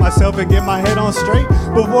 educate myself and get my head on straight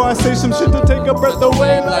before I say some shit to take a breath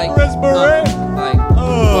away like respirate.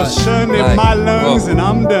 Shun in my lungs and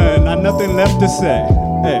I'm done. Not nothing left to say.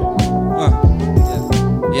 Hey.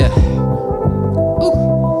 Yeah.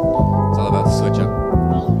 It's all about the switch up.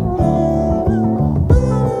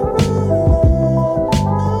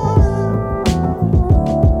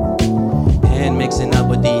 Mixing up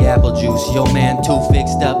with the apple juice. Yo man too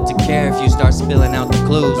fixed up to care if you start spilling out the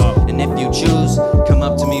clues. And if you choose, come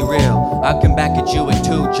up to me real. I'll come back at you with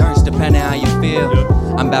 2 joints depending how you feel.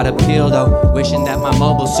 I'm about to peel though, wishing that my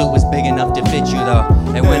mobile suit was big enough to fit you though.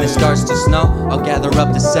 And when it starts to snow, I'll gather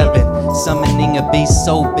up to 7, summoning a beast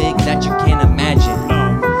so big that you can't imagine.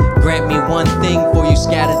 Grant me one thing before you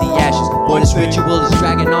scatter the ashes. Boy, this ritual is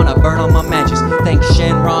dragging on, I burn on my matches. Thank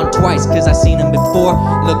Shenron twice, cause I seen him before.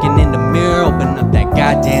 Looking in the mirror, open up that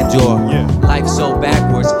goddamn door. Life so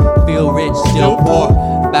backwards, feel rich, still poor.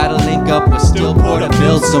 About to link up with still poor to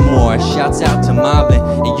build some more. Shouts out to Moblin,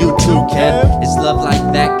 and you too, Kev. It's love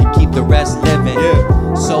like that could keep the rest living.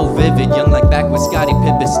 So vivid, young like back when Scottie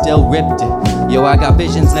Pippen still ripped it. Yo, I got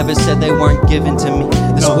visions, never said they weren't given to me.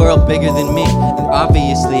 This world bigger than me, and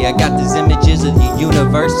obviously I got these images of the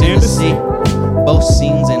universe and the sea. Both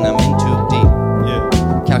scenes and I'm in too deep.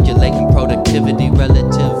 Calculating productivity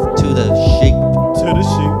relative to the sheep.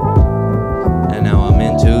 And now I'm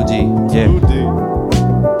in too deep. Too deep.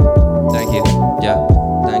 Thank you. Yeah.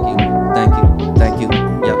 Thank you. Thank you. Thank you.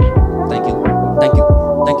 Yeah. Thank you. Thank you.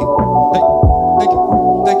 Thank you. Hey. Thank you.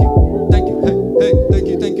 Thank you. Thank you. Hey. Hey. Thank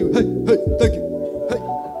you. Thank you. Hey. Hey. Thank you. Hey.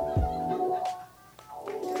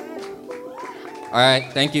 All right.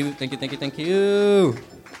 Thank you. Thank you. Thank you. Thank you.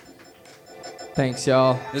 Thanks,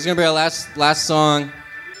 y'all. This is gonna be our last song.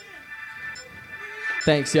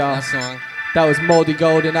 Thanks, y'all. Last song. That was Moldy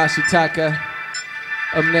Gold and Ashitaka.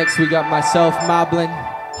 Up next, we got myself, Moblin,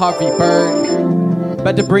 Harvey Bird.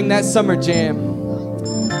 About to bring that summer jam.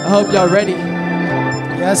 I hope y'all ready.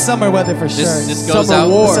 Yeah, it's summer weather for sure. This goes Summer out.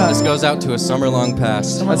 war. This goes out to a summer long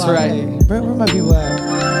past. That's right. Hey, where my people at?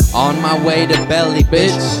 On my way to Belly,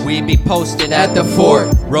 bitch. We be posted at the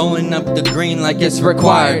fort, rolling up the green like it's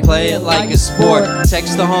required. Play it like a sport.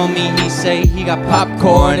 Text the homie, he say he got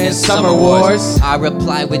popcorn and Summer Wars. I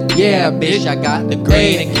reply with yeah, bitch. I got the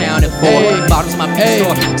green accounted for. Bottoms my feet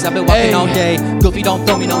sore, cause I've been walking all day. Goofy, don't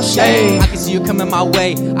throw me no shade. I can see you coming my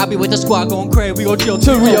way. I be with the squad going crazy. We gon' chill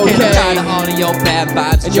till we okay. I'm tired of all of your bad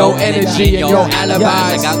vibes And your energy and your alibis.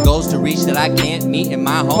 I got goals to reach that I can't meet, and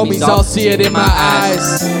my homies all see it in my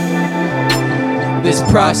eyes. This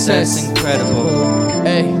process incredible.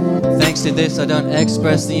 Hey, Thanks to this, I done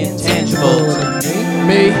express the intangible.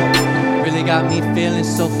 me. Really got me feeling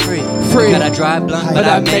so free. Free. Got I drive blunt, But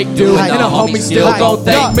I make do, and the homies still gon'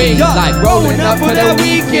 thank me. Like rolling up for that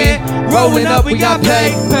weekend, rolling up, we got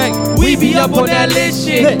paid. We be up on that lit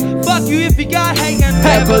shit. Fuck you if you got hate and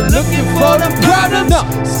never looking for them problems.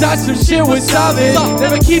 Start some shit with solving.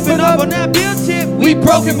 Never keeping up on that bill tip. We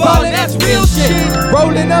broken ballin', that's real shit.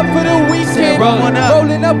 Rolling up for the weekend,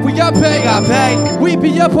 rolling up, we got paid. We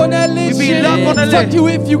be up on that lit shit. Fuck you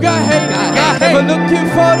if you got hate. Never looking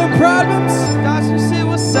for them problems. Start some shit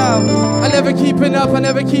with solving. I never keeping up, I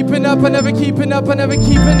never keeping up, I never keeping up, I never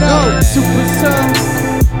keeping up. Super son,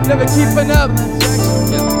 never keeping up.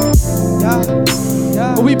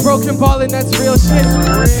 Yeah. We broken ballin', that's real shit.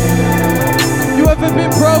 You ever been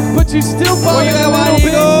broke, but you still ballin' a little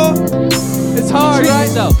bit? It's hard, right?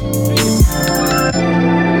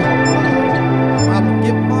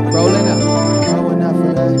 Rolling up. Rolling up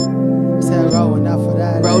for that. Said rolling up for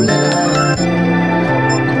that. Rolling up.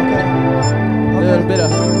 A little bit of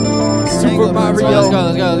Super Mario. Let's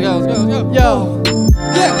go. Yo,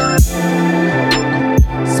 yeah.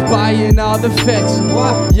 Spying all the fetch.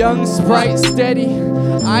 Young Sprite steady,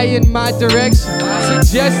 eye in my direction.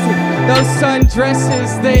 Suggested those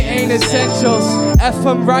sundresses, they ain't essentials.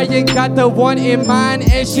 FM Ryan got the one in mind,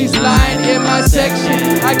 and she's lying in my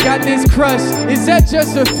section. I got this crush, is that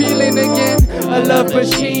just a feeling again? A love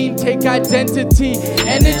machine, take identity,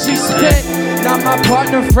 energy spent. Now my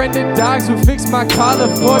partner, friend of dogs who fix my collar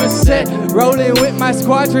for the set. Rolling with my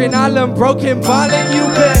squadron, all unbroken ballin', you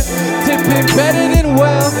bet. Tipping better than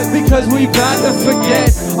well, because we bound to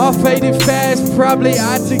forget. All faded fast, probably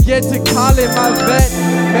ought to get to calling my vet.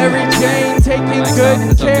 Mary Jane taking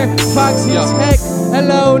good care, Foxy's heck.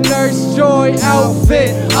 Hello, Nurse Joy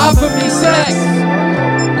outfit, offer me sex.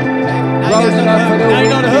 Rolling up for the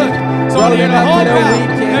weekend, rolling up for the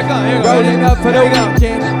weekend, rolling up for the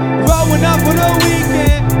weekend, rolling up for the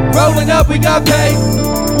weekend, rolling up, we got paid.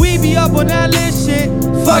 We be up on that lit shit.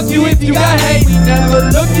 Fuck you if you got hate. We never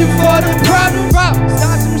looking for the problem.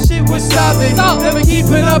 Start some shit with stopping. Never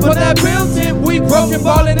keeping up on that bill tip. We broken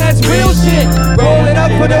ballin', that's real shit. Rolling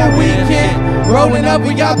up for the weekend. Rolling up,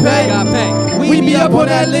 we got paid. We be up on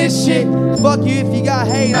that lit shit. Fuck you if you got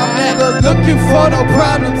hate. I'm never looking for no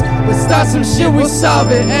problems. But start some shit with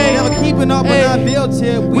solving. Hey, never keeping up on that bill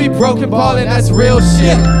tip. We broken ballin', that's real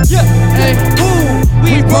shit. Hey,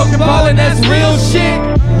 we broken ballin', that's real shit.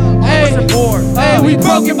 Hey, we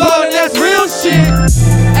broken ballin', that's real shit.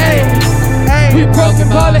 Hey, we broken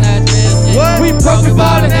ballin'. What? We broken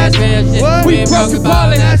ballin', that's real shit. We broken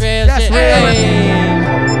ballin', that's real shit.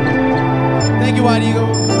 Thank you, White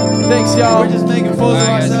Eagle. Thanks, y'all. We're just making fools of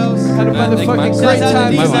ourselves. Had a motherfucking great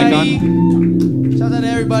time tonight. Shout out to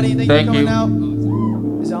everybody. Thank you for coming out.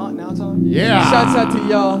 Is it on? Now it's on? Yeah. Shouts out to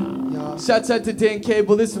y'all. Shouts out to Dan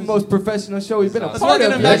Cable. This is the most professional show we've been a part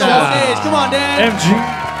of. Come on, Dan.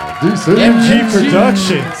 MG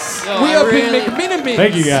Productions. We up in McMiniman.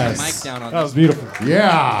 Thank you guys. That was beautiful.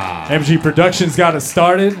 Yeah. MG Productions got us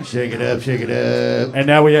started. Shake it up, shake it up. And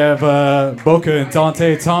now we have Boca and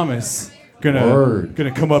Dante Thomas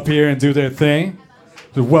gonna come up here and do their thing.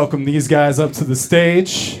 To welcome these guys up to the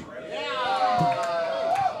stage.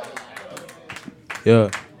 Yeah.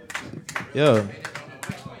 All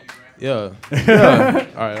right,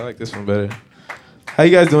 I like this one better. How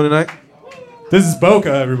you guys doing tonight? This is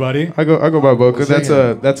Boca, everybody. I go by Boca. That's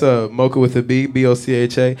a Mocha with a B,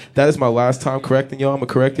 B-O-C-H-A. That is my last time correcting y'all. I'm gonna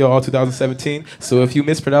correct y'all all 2017. So if you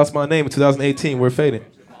mispronounce my name in 2018, we're fading.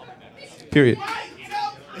 Period.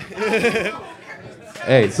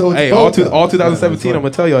 So all 2017, I'm gonna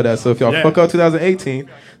tell y'all that. So if y'all fuck up 2018,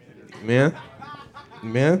 man,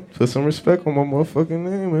 put some respect on my motherfucking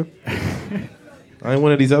name, man. I ain't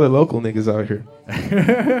one of these other local niggas out here.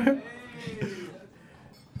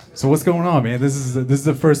 So what's going on, man? This is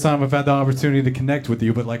the first time I've had the opportunity to connect with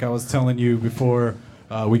you. But like I was telling you before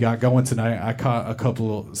we got going tonight, I caught a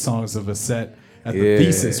couple of songs of a set at the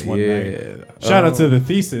Thesis one night. Shout out to the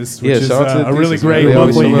Thesis, which is a really great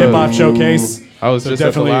monthly hip hop showcase. I was So just at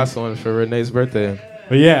the definitely- last one for Renee's birthday.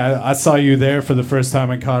 But yeah, I saw you there for the first time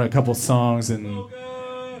and caught a couple songs, and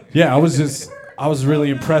yeah, I was really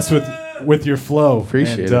impressed with your flow.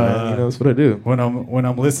 Appreciate and, it, man. You know, that's what I do. When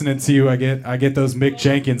I'm listening to you, I get those Mick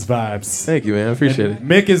Jenkins vibes. Thank you, man. I appreciate it.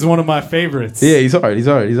 Mick is one of my favorites. Yeah, he's hard. He's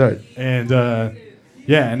hard. And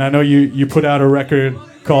yeah, and I know you put out a record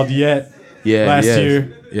called Yet last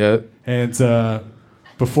year. Yeah. And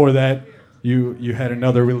before that, you had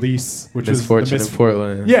another release, which Misfortune was in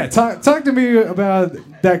Portland. Yeah, talk to me about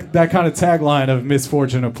that kind of tagline of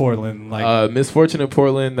Misfortune in Portland. Like Misfortune in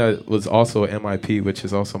Portland, that was also MIP, which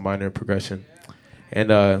is also minor in progression.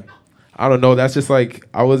 And I don't know, that's just like,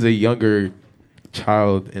 I was a younger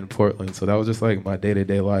child in Portland, so that was just like my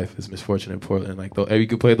day-to-day life is Misfortune in Portland. Like you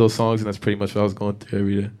could play those songs, and that's pretty much what I was going through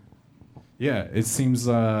every day. yeah, it seems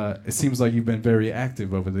like you've been very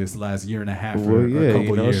active over this last year and a half. Well, or yeah, a couple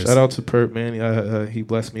you know, years. shout out to Perp, man. He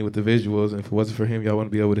blessed me with the visuals, and if it wasn't for him, y'all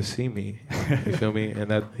wouldn't be able to see me. You feel me? And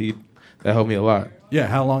that helped me a lot. Yeah,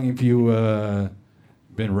 how long have you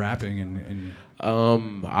been rapping? And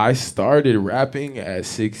I started rapping at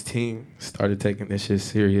 16. Started taking this shit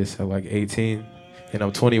serious at like 18, and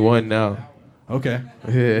I'm 21 now. Okay.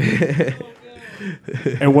 Yeah.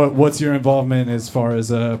 And what's your involvement as far as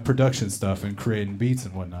production stuff and creating beats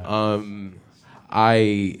and whatnot?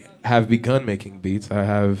 I have begun making beats. I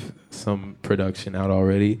have some production out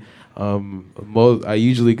already. I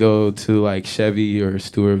usually go to like Chevy or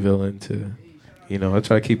Stuart Villain to, I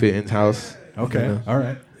try to keep it in house. Okay, all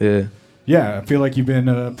right. Yeah. Yeah, I feel like you've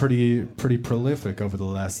been pretty prolific over the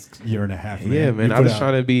last year and a half. Man. Yeah, man. You I'm put just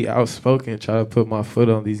trying to be outspoken, try to put my foot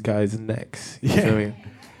on these guys' necks. You feel me?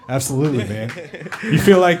 Absolutely, man. You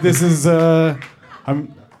feel like this is an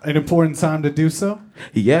important time to do so?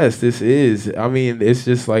 Yes, this is. I mean, it's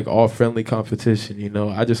just like all friendly competition,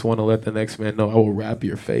 I just want to let the next man know I will rap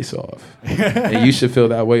your face off. And you should feel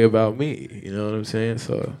that way about me, you know what I'm saying?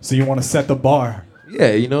 So you want to set the bar.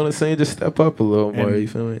 Yeah, you know what I'm saying? Just step up a little more, you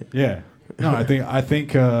feel me? Yeah. No, I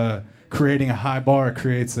think creating a high bar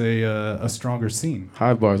creates a stronger scene.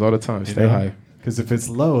 High bars all the time. Stay high. Because if it's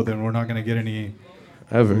low, then we're not going to get any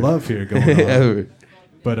ever love here going on. Ever.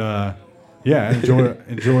 But yeah,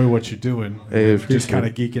 enjoy what you're doing. Hey, just kind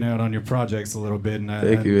of geeking out on your projects a little bit. And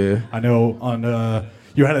Thank you, man. I know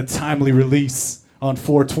you had a timely release on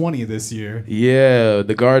 420 this year. Yeah,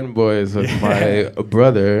 the Garden Boys with my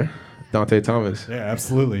brother, Dante Thomas. Yeah,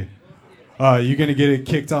 absolutely. You gonna get it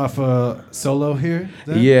kicked off solo here?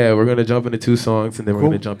 Then? Yeah, we're gonna jump into 2 songs and then we're Cool.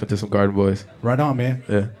 gonna jump into some Garden Boys. Right on, man.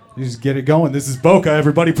 Yeah. You just get it going. This is Boca.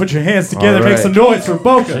 Everybody put your hands together. All Make right. some noise for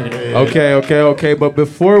Boca. Okay. But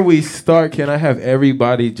before we start, can I have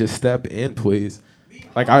everybody just step in, please?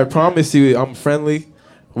 Like, I promise you, I'm friendly.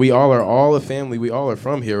 We all are a family. We all are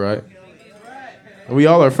from here, right? We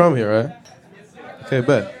all are from here, right? Okay,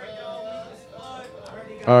 bet.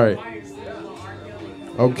 All right.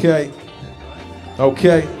 Okay.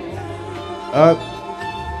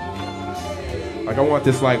 Like, I want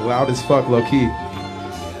this, like, loud as fuck, low-key.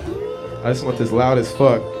 I just want this loud as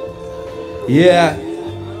fuck. Yeah.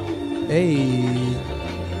 Hey.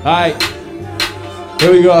 All right.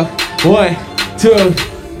 Here we go. 1, 2.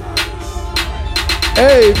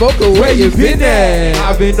 Hey, Boca, where you been at?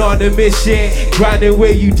 I've been on the mission, grinding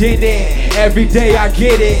where you didn't. Every day I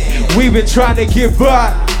get it. We've been trying to get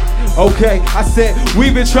by. Okay, I said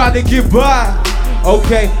we've been trying to get by.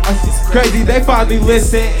 Okay, it's crazy, they finally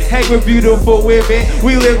listen. Hang with beautiful women.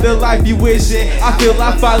 We live the life you wishing. I feel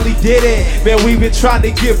I finally did it. Man, we've been trying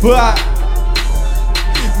to get by.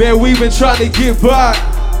 Man, we've been trying to get by.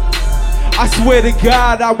 I swear to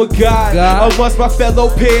God, I'm a god amongst my fellow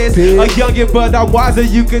peers. A youngin', but I'm wiser.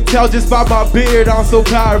 You can tell just by my beard. I'm so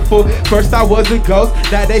powerful. First I was a ghost.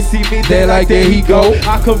 Now they see me, they like, there he go.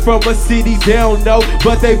 I come from a city they don't know,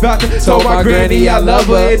 but they bout to told my granny I love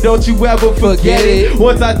her. And don't you ever forget it.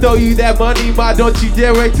 Once I throw you that money, ma, don't you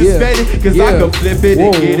dare wait to spend it. Cause I can flip it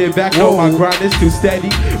and get it back. No, my grind is too steady.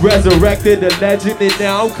 Resurrected a legend and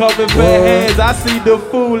now I'm coming for hands. I see the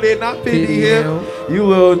fool and I pity him. You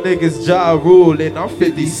little niggas Ja Rule and I'm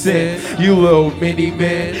 50 Cent. You little mini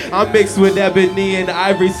man. I'm mixed with Ebony and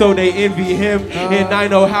Ivory, so they envy him. And I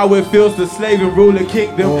know how it feels to slave and rule a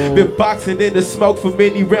kingdom. Been boxing in the smoke for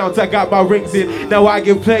many rounds. I got my rings in. Now I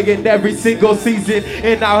get playing every single season.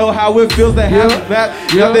 And I know how it feels to have to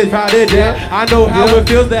rap. Nothing about it there. I know how it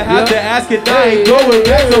feels to have to ask, and I ain't going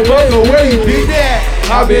back. So Boca, where you been at?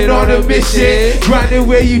 I've been on a mission, grinding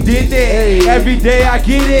where you did it. Every day I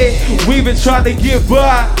get it. We've been trying to get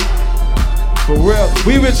by. For real,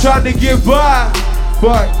 we've been trying to get by.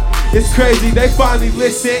 But It's crazy, they finally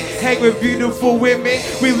listen. Hang with beautiful women.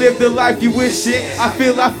 We live the life you wish it. I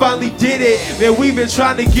feel I finally did it. Man, we've been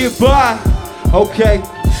trying to get by. Okay,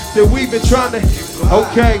 that we've been trying to.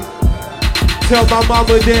 Okay. Tell my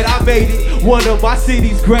mama that I made it, one of my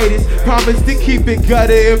city's greatest. Promise to keep it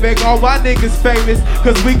gutter and make all my niggas famous.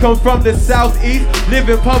 Cause we come from the southeast, live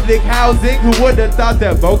in public housing. Who would have thought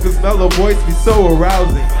that Boca's mellow voice be so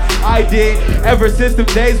arousing? I did, ever since them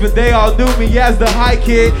days when they all knew me as the high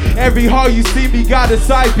kid. Every hall you see me got a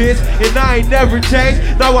side bitch, and I ain't never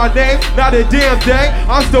changed. Not my name, not a damn thing.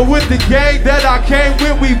 I'm still with the gang that I came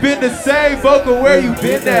with. We been the same. Boca, where you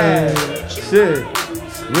been at? Shit.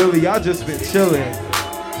 Really, I just been chillin',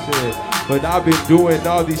 shit. But I've been doing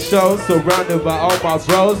all these shows, surrounded by all my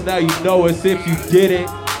bros. Now you know us if you didn't,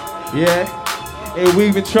 yeah. And we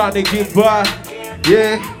been trying to get by,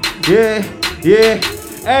 yeah, yeah, yeah.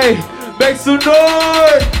 Hey, make some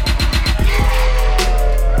noise.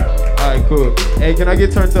 All right, cool. Hey, can I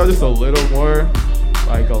get turned up just a little more?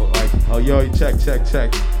 Oh, yo, check.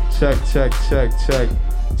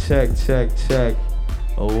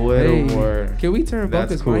 A little more. Can we turn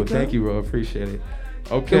Boca's cool. mic up? Thank you, bro. Appreciate it.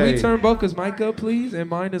 Okay. Can we turn Boca's mic up, please, and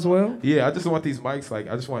mine as well? Yeah, I just want these mics, I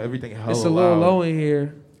just want everything hella It's a little loud. low in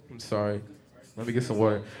here. I'm sorry. Let me get some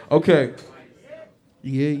water. Okay.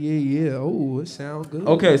 Yeah. Oh, it sounds good.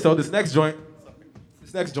 Okay, so this next joint,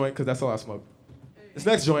 because that's all I smoke. This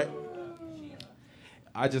next joint,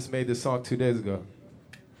 I just made this song 2 days ago.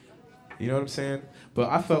 You know what I'm saying? But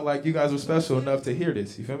I felt like you guys were special enough to hear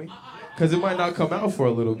this, you feel me? Because it might not come out for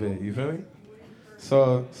a little bit, you feel me?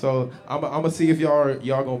 So I'm gonna see if y'all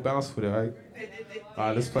gonna bounce with it, all right? All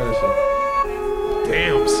right, let's play that shit.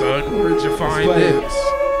 Damn, son, where'd you find this?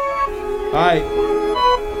 All right.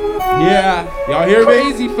 Yeah, y'all hear me?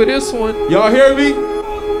 Crazy for this one. Y'all hear me?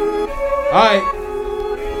 All right.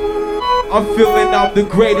 I'm feeling I'm the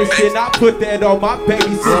greatest, and I put that on my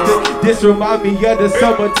baby sister. This remind me of the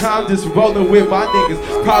summertime, just rolling with my niggas.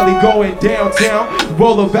 Probably going downtown,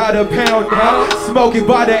 roll about a pound now. Smoking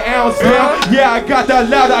by the ounce now. Yeah, I got that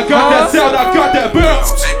loud, I got that sound, I got that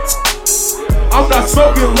bounce. I'm not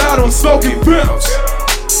smoking loud, I'm smoking bounce.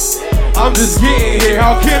 I'm just getting here,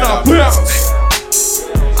 how can I bounce?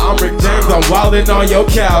 I'm Rick James, I'm wildin' on your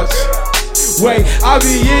couch. Wait, I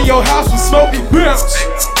be in your house, I'm smoking bounce.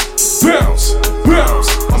 Bounce, bounce,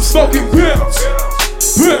 I'm smoking bounce.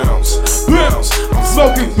 Bounce, bounce, I'm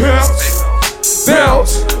smoking bounce.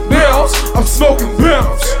 Bounce, bounce, I'm smoking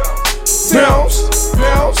bounce. Bounce,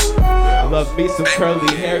 bounce. Love me some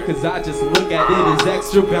curly hair, cause I just look at it as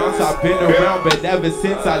extra bounce. I've been around, but ever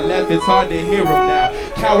since I left, it's hard to hear him now.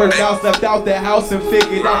 Coward mouse left out the house and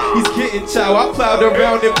figured out he's getting chow. I plowed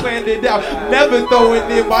around and planned it out, never throwing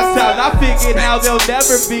in my town. I figured how there'll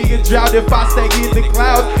never be a drought if I stay in the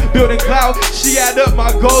clouds. Building cloud, she add up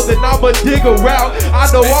my goals and I'ma dig around. I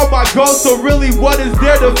know all my goals, so really what is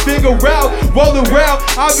there to figure out? Roll around,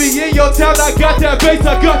 I be in your town, I got that bass,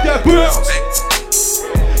 I got that bounce.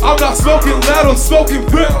 I'm not smoking loud, I'm smoking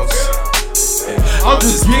bounce. I'm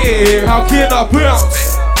just getting here, how can I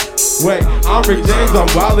bounce? Wait, I'm Rick James, I'm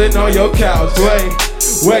wildin' on your couch.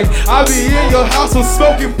 Wait, I be in your house, I'm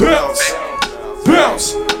smoking bounce.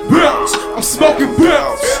 Bounce, bounce, I'm smoking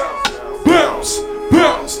bounce. Bounce,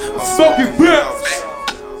 bounce, I'm smoking bounce.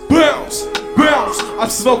 Bounce, bounce, I'm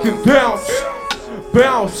smoking bounce.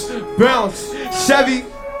 Bounce, bounce, Chevy.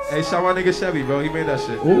 Hey, shout my nigga Chevy, bro. He made that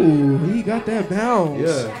shit. Ooh, he got that bounce.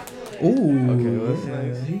 Yeah. Ooh. Okay, what's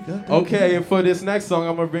next? He got that Okay, and for this next song,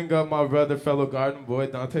 I'm gonna bring up my brother, fellow garden boy,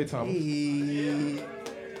 Dante Thomas. Hey.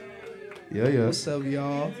 Yeah. What's up,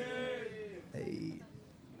 y'all? Hey.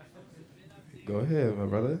 Go ahead, my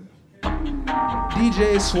brother.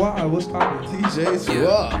 DJ Swab, what's poppin'? DJ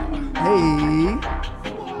Swab. Hey.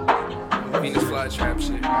 I mean, this fly trap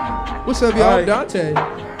shit. What's up, y'all? All right. Dante.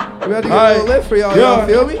 We about to get a little lit for y'all. Y'all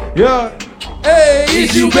feel me? Yeah. Hey,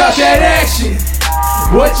 Is you about that action?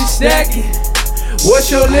 What you stacking?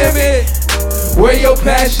 What's your limit? Where your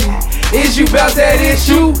passion? Is you about that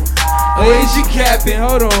issue? Or is you capping?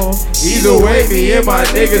 Hold on. Either way, me and my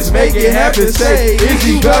niggas make it happen. Say, is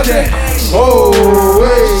you about that?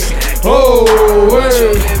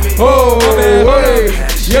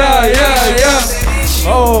 Yeah.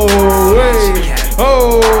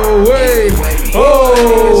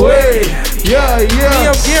 Me,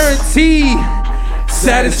 I'm guaranteed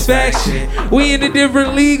satisfaction. We in a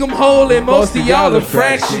different league, I'm holding most of y'all a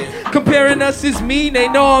fraction. Comparing us is mean, they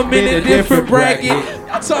know I'm in a different bracket.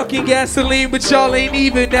 Y'all talking gasoline, but y'all ain't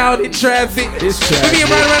even out in traffic. We be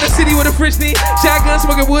riding around the city with a pristine shotgun,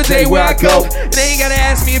 smoking woods, ain't where I go. And they ain't gotta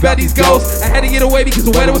ask me about these ghosts. I had to get away because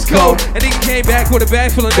the weather was cold. And nigga came back with a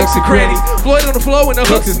bag full of nooks and crannies. Floyd on the floor and the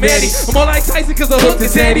hooks is Manny. I'm more like Tyson cause the hook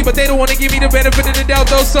is handy, but they don't wanna give me the benefit of the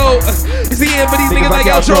doubt though. So it's the end for these niggas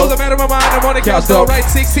like outros. I'm out of my mind, I'm on the couch though. Right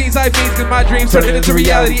 16 side feeds cause my dreams turn into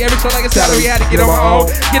reality. Every show like a salary, had to get on my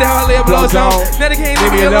own. Get how I live, blow zone. Now they can't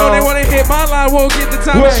leave me alone. They wanna hit my line, won't get the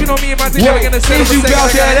time. But you know me and my team never gonna say Is you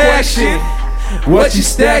about that action? What you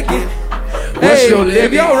stacking? Hey,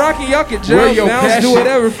 if y'all rocking, y'all can jump, bounce, do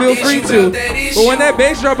whatever, feel free to. But when that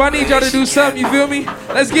bass drop, I need y'all to do something, you feel me?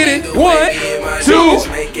 Let's get it. 1, 2,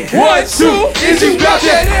 1, 2. Is you about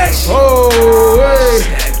that action? Oh, hey,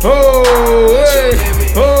 oh,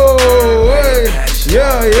 hey, oh, hey.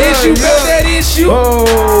 Yeah, yeah, Is you about that issue?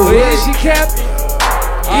 Oh, or is you capping?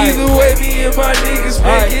 Either way, me and my niggas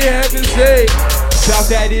make it happen, say. About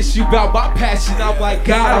that issue, about my passion, I'm like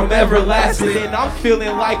God, I'm everlasting. And I'm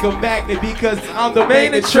feeling like a magnet because I'm the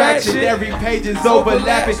main attraction. Every page is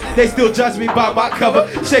overlapping, they still judge me by my cover.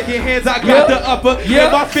 Shaking hands, I got the upper,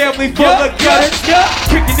 and my family full of gutters.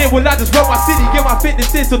 Kicking it when I just run my city, get my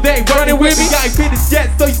fitness in so they ain't running with me. I ain't finished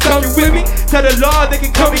yet, so you stuck with me. Tell the law they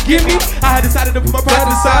can come and get me. I had decided to put my pride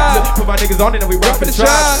aside. Put my niggas on it and we run for the tribe.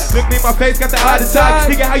 Look me in my face, got the eye to side.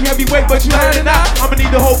 Nigga, how you heavyweight, but you had it not. I'ma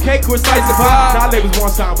need the whole cake or a slice of pie. Nah, labels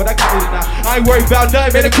one time, but I got it now. I ain't worried about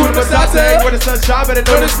nothing, man. The cool Masate. Where the sunshine, better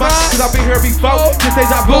know this mine. Cause I've been here before, just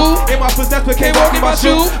deja vu. In my footsteps, but can't walk in my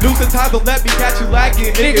shoes. Losing time, don't let me catch you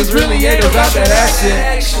lacking. Niggas really ain't about that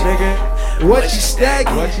action. Nigga. What you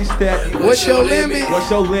stacking? What you stacking? What's your limit? What's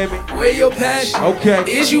your limit? Where your passion?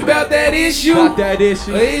 Okay. Is you about that issue? About that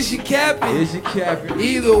issue. Or is you capping? Is you capping?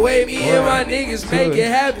 Either way, me and my niggas make it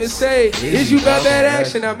happen. Say, is you about that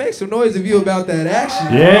action? Now make some noise if you about that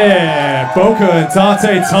action. Yeah, Boca and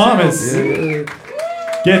Dante Thomas.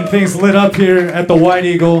 Getting things lit up here at the White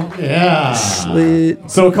Eagle. Yeah. Lit.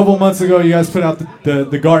 So a couple months ago, you guys put out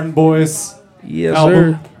the Garden Boys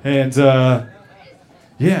album. sir. And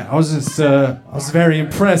yeah, I was just I was very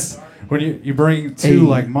impressed when you bring two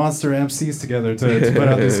like monster MCs together to put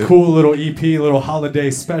out this cool little EP, little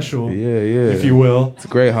holiday special, if you will. It's a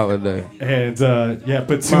great holiday. And yeah,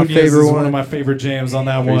 Petunias is one of my favorite jams on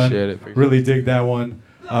that one. Really dig that one.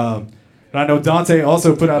 And I know Dante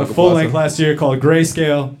also put out a full length last year called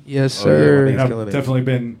Grayscale. Yes, sir. And I've definitely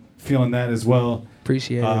been feeling that as well.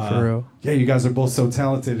 Appreciate it, for real. Yeah, you guys are both so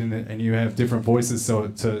talented and you have different voices, so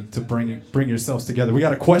to bring yourselves together. We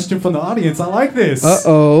got a question from the audience. I like this.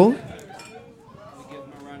 Uh-oh.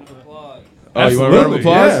 Oh, you want a round of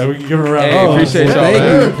applause? Yeah, we can give him a round of applause. Appreciate y'all,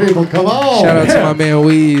 Thank you. People, come on. Shout out to my man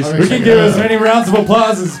Weez. We can give as many rounds of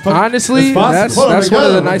applause as honestly, as possible. that's one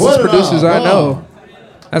of the nicest producers I know.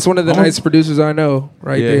 That's one of the nicest producers I know,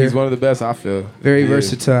 right there. Yeah, he's one of the best, I feel. Very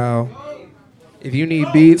versatile. If you need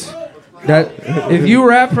beats, if you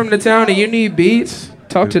rap from the town and you need beats,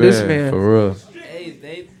 talk to this man. For real.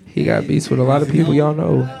 He got beats with a lot of people y'all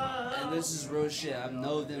know. And this is real shit. I've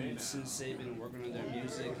known them since they've been working on their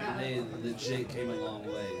music, and they legit came a long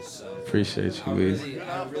way. So Appreciate you, Weez.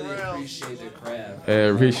 I really appreciate their craft. Hey,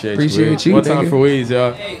 appreciate Appreciate you. you, One time nigga. for Weez,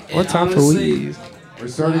 y'all. One time for Weez. We're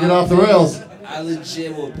starting to get off the rails. I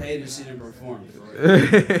legit will pay to see them perform.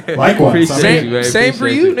 Likewise. Same for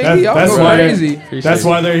you, nigga. Y'all That's go why crazy. that's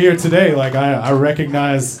why they're here today. Like I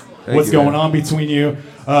recognize what's you, going man. on between you.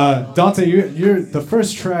 Dante, you're the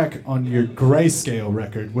first track on your Grayscale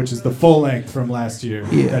record, which is the full length from last year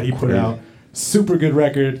that he put out. Super good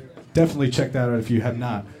record. Definitely check that out if you have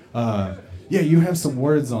not. Yeah, you have some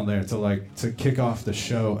words on there to kick off the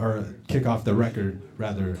show, or kick off the record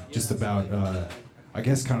rather, just about I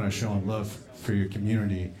guess kind of showing love for your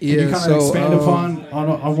community. Can you kind of expand upon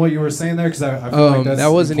on what you were saying there? Because I feel like that's that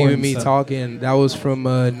wasn't even me stuff. talking. That was from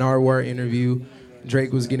a Narwhal interview.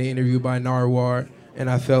 Drake was getting interviewed by Narwhal,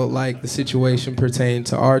 and I felt like the situation pertained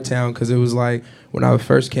to our town because it was like when I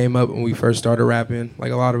first came up and we first started rapping,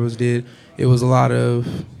 like a lot of us did, it was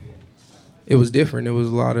different. It was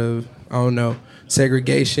a lot of, I don't know,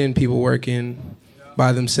 segregation, people working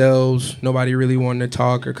by themselves, nobody really wanting to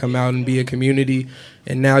talk or come out and be a community.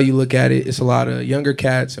 And now you look at it, it's a lot of younger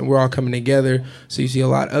cats and we're all coming together. So you see a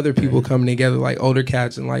lot of other people coming together, like older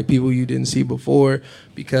cats and like people you didn't see before.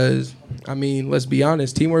 Because, I mean, let's be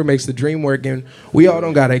honest, teamwork makes the dream work, and we all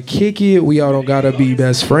don't gotta kick it, we all don't gotta be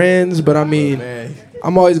best friends. But I mean,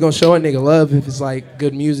 I'm always gonna show a nigga love if it's like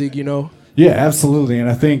good music, you know? Yeah, absolutely. And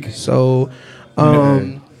I think so.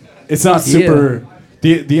 It's not super.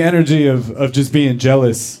 The energy of just being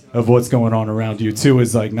jealous of what's going on around you too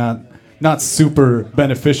is like not not super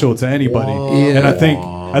beneficial to anybody. Yeah. And I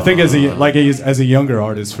think as a younger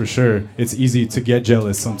artist, for sure, it's easy to get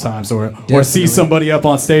jealous sometimes, or see somebody up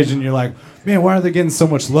on stage and you're like, man, why are they getting so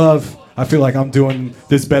much love? I feel like I'm doing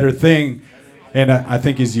this better thing. And I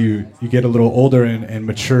think as you get a little older and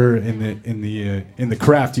mature in the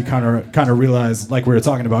craft, you kind of realize, like we were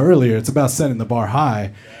talking about earlier, it's about setting the bar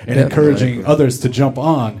high and encouraging others to jump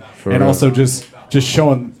on, and also just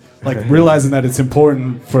showing, like, realizing that it's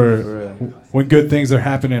important for when good things are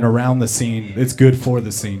happening around the scene. It's good for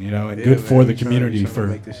the scene, and good for the community. For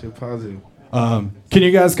make this shit positive. Can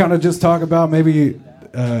you guys kind of just talk about maybe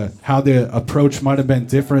how the approach might have been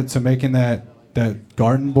different to making that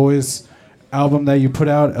Garden Boys album that you put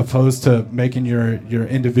out, opposed to making your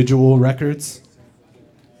individual records?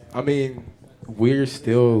 I mean, we're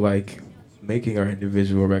still like making our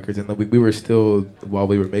individual records, and we were still, while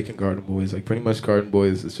we were making Garden Boys, like pretty much Garden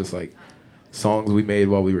Boys is just like songs we made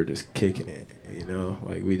while we were just kicking it,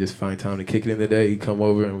 like we just find time to kick it in the day. You come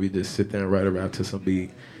over and we just sit there and write a rap to some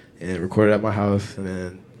beat and record it at my house, and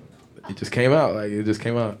then it just came out.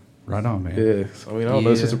 Right on, man. Yeah, so I mean, I don't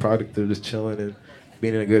know, it's just a product of just chilling and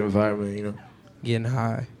being in a good environment, Getting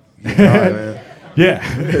high. Man. Yeah.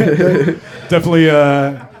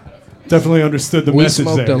 Definitely understood the We message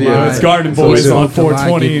smoked there. a lot. It's Garden So we Boys on smoked a lot,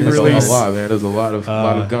 420 getting release. A lot, man. There's a lot of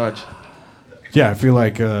ganj. Yeah, I feel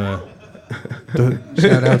like Shout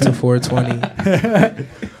out to 420.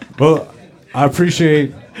 Well, I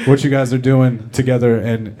appreciate what you guys are doing together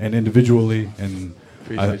and individually, and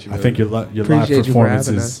I think your live Appreciate you for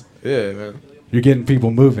having performances. us. Yeah, man. You're getting people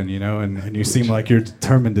moving, and you seem like you're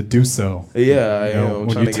determined to do so. Yeah, I am. I'm when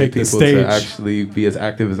trying you to take get the people stage, to actually be as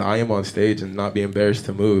active as I am on stage and not be embarrassed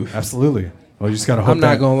to move. Absolutely. Well, you just gotta hope. I'm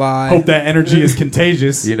not gonna lie. Hope that energy is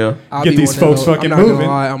contagious. I'll Get be these one of folks those- fucking I'm not moving.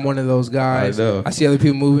 gonna lie, I'm one of those guys. I know. I see other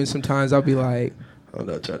people moving sometimes. I'll be like, I'm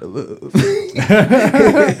not trying to lose.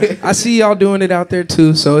 I see y'all doing it out there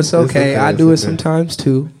too, so it's okay. I do it sometimes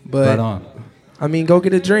too. But Right on. I mean, go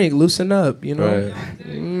get a drink, loosen up, Right.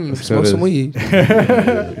 Smoke some weed.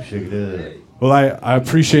 Well, I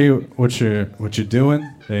appreciate what you're doing,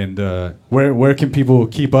 and where can people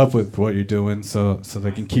keep up with what you're doing so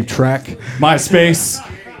they can keep track? MySpace.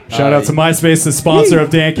 Shout out to MySpace, the sponsor of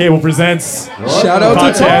Dan Cable Presents. Shout out to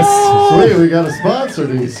podcast. Sweet, we got a sponsor,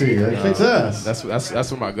 DC. That kicks ass.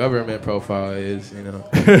 That's what my government profile is,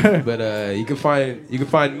 But you can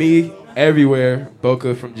find me everywhere.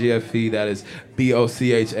 Boca from GFE. That is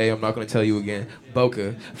BOCHA. I'm not gonna tell you again.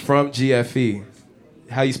 Boca from GFE.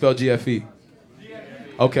 How you spell GFE?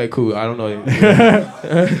 Okay, cool. I don't know.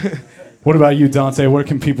 What about you, Dante? Where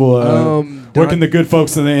can people? Where can the good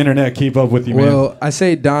folks on the internet keep up with you, man? Well, I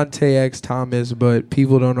say Dante X Thomas, but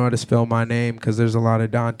people don't know how to spell my name because there's a lot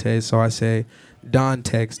of Dantes, so I say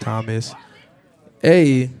Dontex Thomas.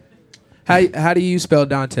 Hey, how do you spell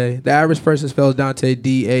Dante? The average person spells Dante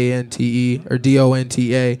D-A-N-T-E or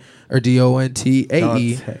D-O-N-T-A or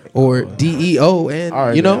D-O-N-T-A-E or D-E-O-N. All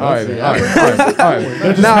right, you know? All right.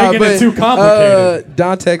 They're just making it too complicated.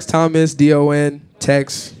 Dontex Thomas, D-O-N,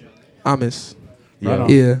 Tex Thomas. Yeah.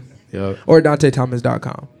 Yeah. Yep. Or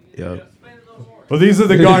DanteThomas.com. Yep. Well, these are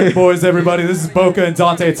the Garden Boys, everybody. This is Boca and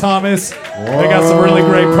Dante Thomas. They got some really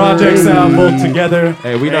great projects out, both together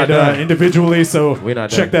Hey, we not and done. individually. So We not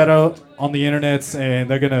check done. that out on the internets, and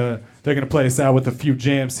they're gonna play us out with a few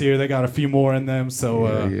jams here. They got a few more in them, so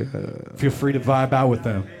feel free to vibe out with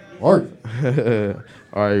them. Art.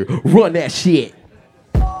 All right, run that shit.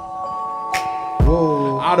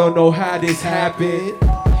 Whoa. I don't know how this happened.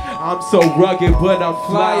 I'm so rugged, but I'm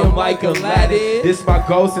flying like Aladdin. This my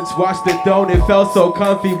goal since Watch the Throne. It felt so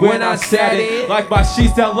comfy when I sat it. Like my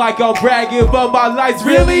sheets sound like I'm bragging, but my life's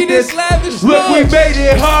really this lavish. Look, we made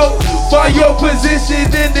it home. Find your position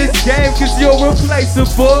in this game, cause you're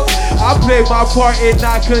replaceable. I played my part and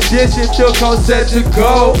not conditioned, took on set to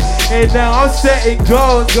go. And now I'm setting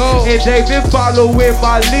goals. And they've been following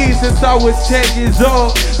my lead since I was 10 years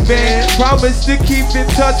old. Man, promise to keep in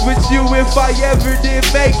touch with you if I ever did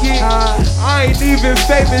make it. I ain't even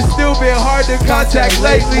famous, still been hard to contact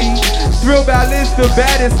lately. Thrill balance the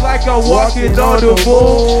baddest like I'm walking on the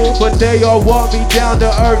moon. But they all walk me down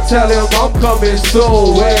to earth, tell them I'm coming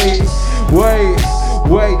soon. Wait,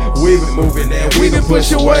 we've been moving and we've been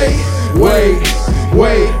pushing away. Wait,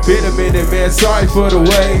 been a minute, man, sorry for the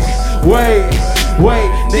wait.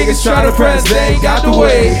 Wait, niggas try to press, they ain't got the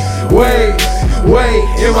way. Wait,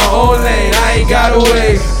 in my own lane, I ain't got to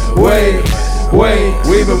wait.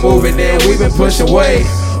 We've been moving and we've been pushing away.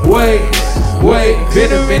 Wait,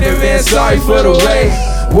 been a minute, man, sorry for the wait.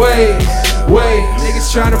 Wait,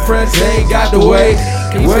 niggas trying to press, they ain't got the way.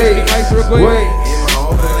 Wait,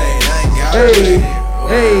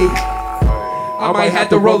 hey, I might have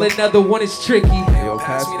to roll another one, it's tricky. Yo,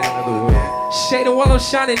 pass me another way. Shading while I'm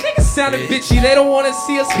shining, niggas sounding bitchy. They don't wanna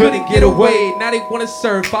see us, couldn't get away. Now they wanna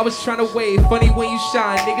surf, I was trying to wave. Funny when you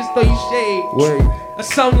shine, niggas throw you shade. Wait. Or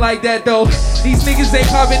something like that though. These niggas ain't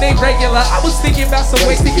popping, they regular. I was thinking about some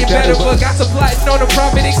ways to get better, but got to plotting on the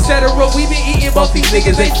profit, etc. We been eating, both these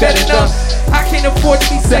niggas ain't fed enough. I can't afford to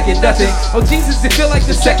be second nothing. Oh Jesus, it feel like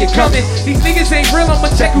the second coming. These niggas ain't real, I'ma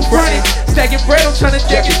check who's running. Stacking bread, I'm trying to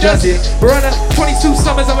check it, does it? Runner, 22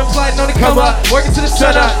 summers, I've been plotting on the come up. Working to the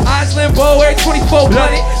sun up, eyes limbo, every 24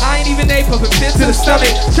 blunted. I ain't even a pumping pins to the stomach.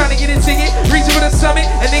 Trying to get a ticket, reaching for the summit.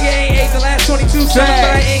 A nigga ain't ate the last 22 summers,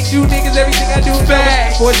 but I ain't you niggas, everything I do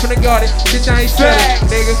back. Boys from the garden, bitch I ain't back,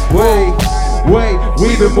 nigga. Wait,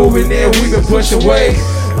 we been moving in, we been pushing weight.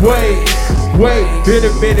 Wait, been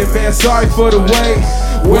a minute, man, sorry for the wait.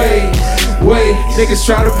 Wait, niggas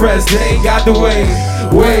trying to press, they ain't got the way.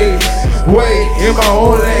 Wait, in my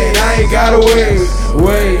own lane, I ain't gotta wait.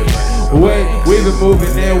 Wait, we been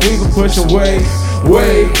moving in, we been pushing weight.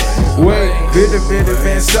 Wait, been a minute,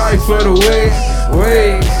 man, sorry for the wait.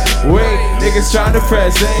 Wait, niggas trying to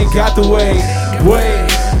press, they ain't got the way. Wait,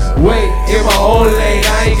 in my own lane,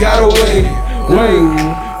 I ain't gotta wait.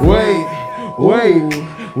 Wait.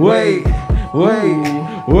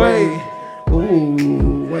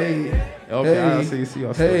 Ooh, wait. Okay, Hey. I see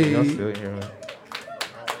y'all still, y'all still here, man.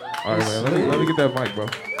 All right, man, let me get that mic, bro.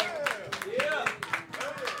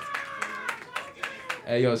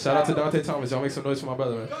 Hey, yo, shout out to Dante Thomas. Y'all make some noise for my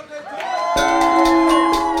brother, man.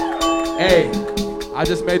 Hey, I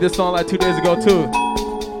just made this song like 2 days ago, too.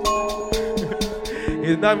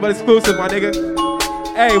 It's nothing but exclusive, my nigga.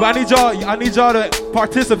 Hey, but I need y'all to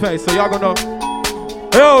participate, so y'all gonna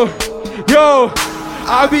know. Yo,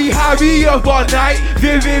 I be up all night.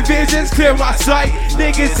 Vivid visions clear my sight.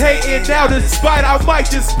 Niggas hating now despite I might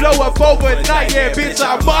just blow up overnight. Yeah, bitch,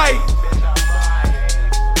 I might.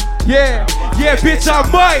 Yeah, bitch, I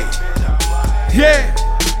might.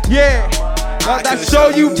 Yeah. I show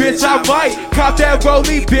you, bitch, I might. Cop that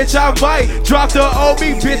rollie, bitch, I might. Drop the on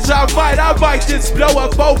me, bitch, I might just blow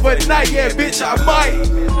up overnight. Yeah, bitch, I might.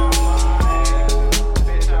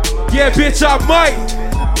 Yeah, bitch, I might.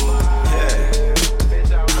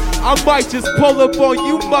 I might just pull up on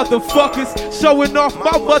you motherfuckers, showing off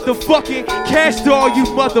my motherfucking cash to all you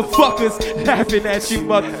motherfuckers, laughing at you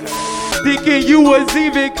motherfuckers. Thinking you was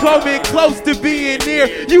even coming close to being near.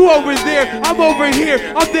 You over there, I'm over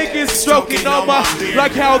here. I'm thinking stroking on my,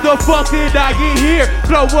 like how the fuck did I get here?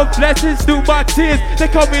 Flow of blessings through my tears. They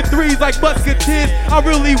come in threes like musketeers. I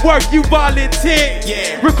really work, you volunteer.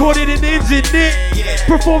 Recorded and engineered.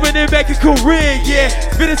 Performing and making career, yeah.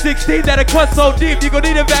 Spitting 16 that'll cut so deep. You gon'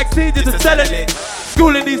 need a vaccine just to settle it.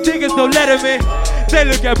 Schooling these niggas, no letterman. They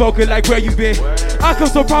look at Boca like where you been. I come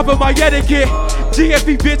so proper my etiquette.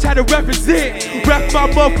 GFB bitch had to represent. Rap my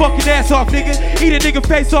motherfucking ass off, nigga. Eat a nigga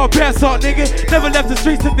face off, pass off, nigga. Never left the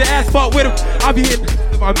streets, took the asphalt with him. I be hitting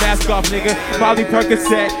my mask off, nigga. Molly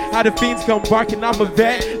Percocet. How the fiends come barking, I'm a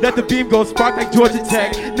vet. Let the beam go spark like Georgia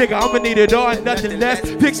Tech. Nigga, I'ma need it all and nothing less.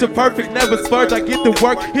 Picture perfect, never splurge. I get the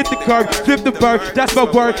work, hit the curb, flip the bird. That's my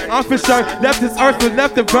word, I'm for sure. Left this earth but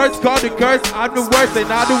left the verse. Called the curse, I'm the worst, they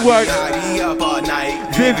not the worst.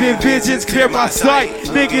 Vivid visions clear my sight.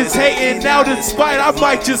 Niggas hating now despite I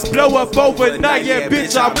might just blow up overnight. Yeah,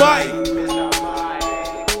 bitch, I might.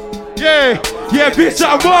 Yeah, bitch,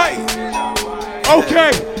 I might.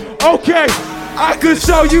 Okay, I could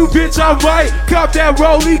show you, bitch, I might. Cop that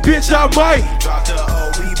rollie, bitch, I might.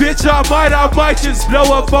 Bitch, I might just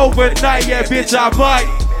blow up overnight. Yeah, bitch, I might.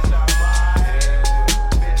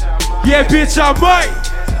 Yeah, bitch, I might.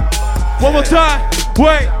 One more time,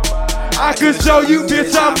 wait. I could show you,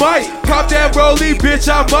 bitch, I might. Cop that rollie, bitch,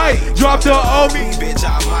 I might. Drop the on me, bitch,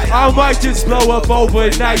 I might just blow up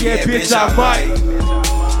overnight. Yeah, bitch, I might.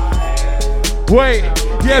 Wait,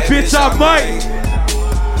 yeah, bitch, I might.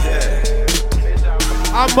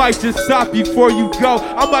 I might just stop before you go.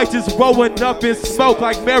 I might just rolling up in smoke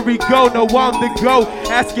like Mary Go. No, I'm the go.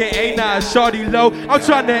 Asking ain't I a shorty low. I'm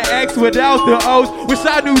trying to X without the O's. Wish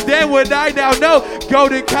I knew then what I now know. Go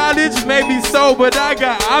to college, maybe so, but I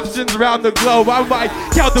got options around the globe. I might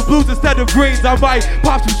count the blues instead of greens. I might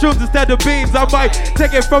pop some shrooms instead of beans. I might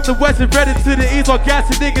take it from the west and read it to the east while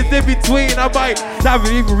gassing niggas in between. I might not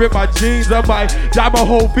even rip my jeans. I might dye my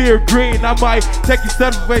whole beard green. I might take you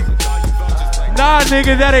stuff away. Nah,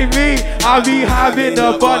 nigga, that ain't me. I be having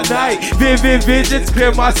up all night. Vivid visions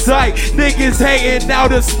clear my sight. Niggas hating now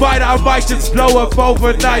despite I might just blow up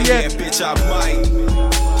overnight. Yeah, bitch, I might.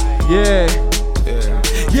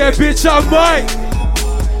 Yeah, bitch, I might.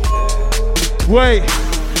 Wait,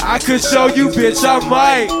 I could show you, bitch, I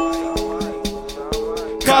might.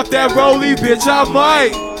 off that rollie, bitch, I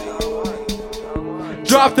might.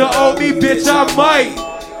 Drop the OD, bitch, I might.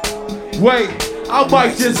 Wait, I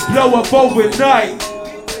might just blow up overnight.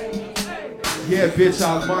 Yeah, bitch,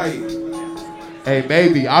 I might. Hey,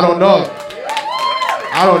 maybe, I don't know.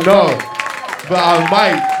 I don't know, but I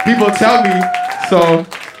might. People tell me, so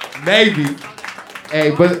maybe.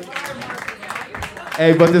 Hey, but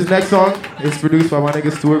this next song is produced by my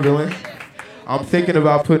nigga Stuart Villain. I'm thinking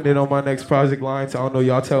about putting it on my next project line, so I don't know,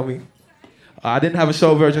 y'all tell me. I didn't have a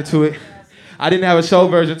show version to it. So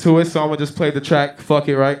I'm gonna just play the track, fuck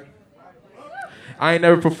it, right? I ain't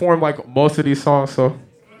never performed like most of these songs, so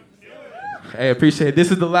hey, appreciate it.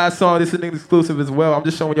 This is the last song, this is an exclusive as well. I'm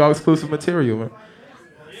just showing y'all exclusive material, man.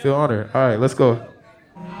 Feel honored. All right, let's go.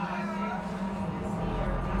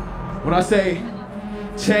 When I say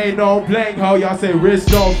chain on blank, ho, y'all say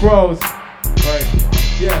wrist on froze. Right,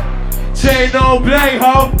 yeah. Chain on blank,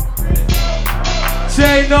 ho.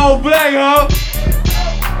 Chain on blank, ho.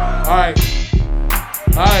 Alright.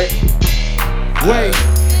 Wait.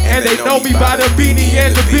 And they know me by the beanie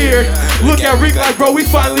and the beard. Look at Rick like, bro, we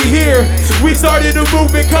finally here. We started a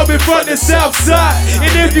movement coming from the south side.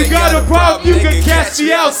 And if you got a problem, you can catch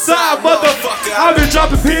me outside, motherfucker. I've been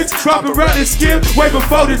dropping pins, dropping around and skip way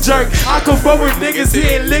before the jerk. I come forward niggas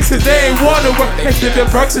hitting licks cause they ain't wanna work. They sippin'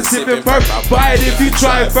 perks and sippin' perk. Buy it if you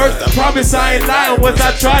try it first. I promise I ain't lying. Once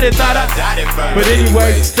I tried it, thought I died it first. But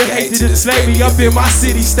anyway, they hate to display me up in my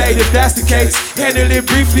city state. If that's the case, handle it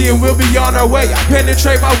briefly and we'll be on our way. I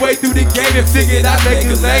penetrate my way through the game and figured I'd make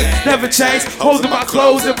a lane. Never change, holding my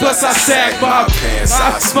clothes and plus I sag my pants.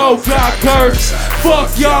 I smoke, I curse.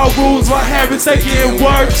 Fuck y'all rules, my habits they getting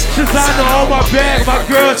worse. Designer on my bag, my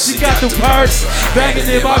girl she got the purse. Banging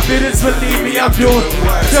in my business, believe me I'm doing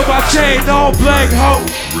work. Till my chain on blank, ho.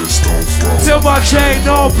 Till my chain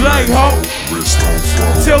on blank, ho.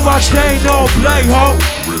 Till my chain on blank, ho.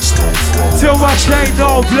 Till my chain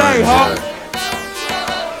on blank, ho.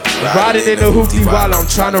 Riding in the hoopty while I'm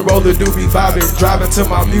trying to roll the doobie bobbing. Driving to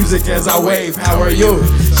my music as I wave, how are you?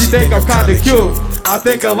 She think I'm kinda cute, I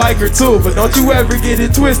think I like her too. But don't you ever get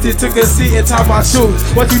it twisted, took a seat and tie my shoes.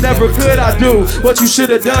 What you never could, I do. What you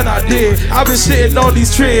should've done, I did. I've been shitting on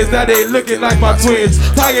these trends, now they looking like my twins.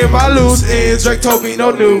 Tying my loose ends, Drake told me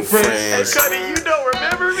no new friends. Hey, Cuddy, you don't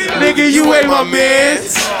remember me? Nigga, you ain't my man.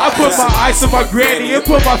 I put my ice on my granny and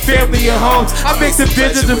put my family in homes. I mix the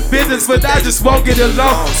business, but I just won't get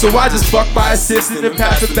along. So I just fuck my assistant and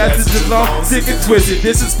pass the message along. Sick and twisted,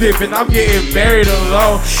 this is pimpin', I'm getting married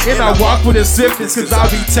alone. And I walk with a swiftness cause I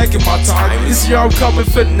be taking my time. This year I'm coming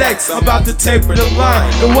for next, I'm about to taper the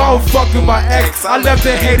line. No, I don't fuck with my ex, I left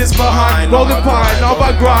the haters behind. Rolling pine on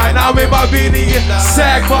my grind, I'm in my beanie and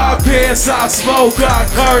sag my pants. I smoke, I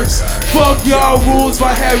curse. Fuck y'all rules,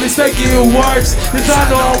 my habits they getting worse.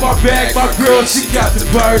 Designer on my back, my girl she got the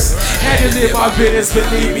purse. Handling my business,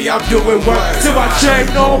 believe me I'm doing work. Till my chain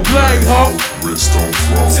on blank, ho.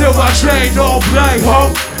 Till my chain on blank,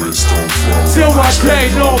 ho. Till my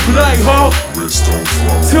chain on blank, ho.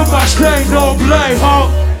 Till my chain on blank, ho.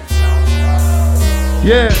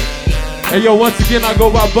 Yeah. Hey yo, once again I go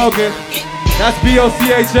by Bogan. That's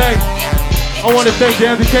B-O-C-H-A. I want to thank the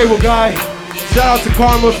MD Cable guy. Shout out to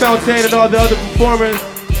Karma, Fountain, and all the other performers.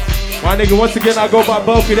 My nigga, once again I go by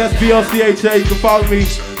Boca. That's B-O-C-H-A. You can follow me.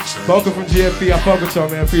 Boca from GFP. I fuck with y'all,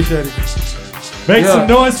 man. Appreciate it. Make some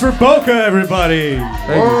noise for Boca, everybody.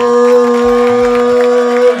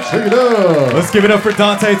 Check it out. Let's give it up for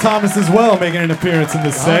Dante Thomas as well, making an appearance in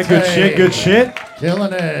this set. Good shit, good shit.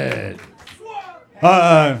 Killing it.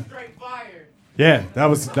 Yeah, that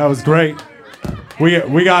was great.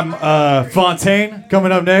 We got Fontaine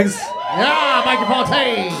coming up next. Yeah, Michael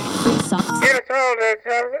Fontaine.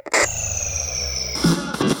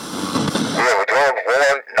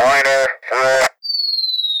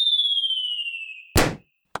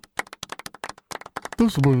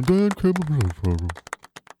 This is my dad came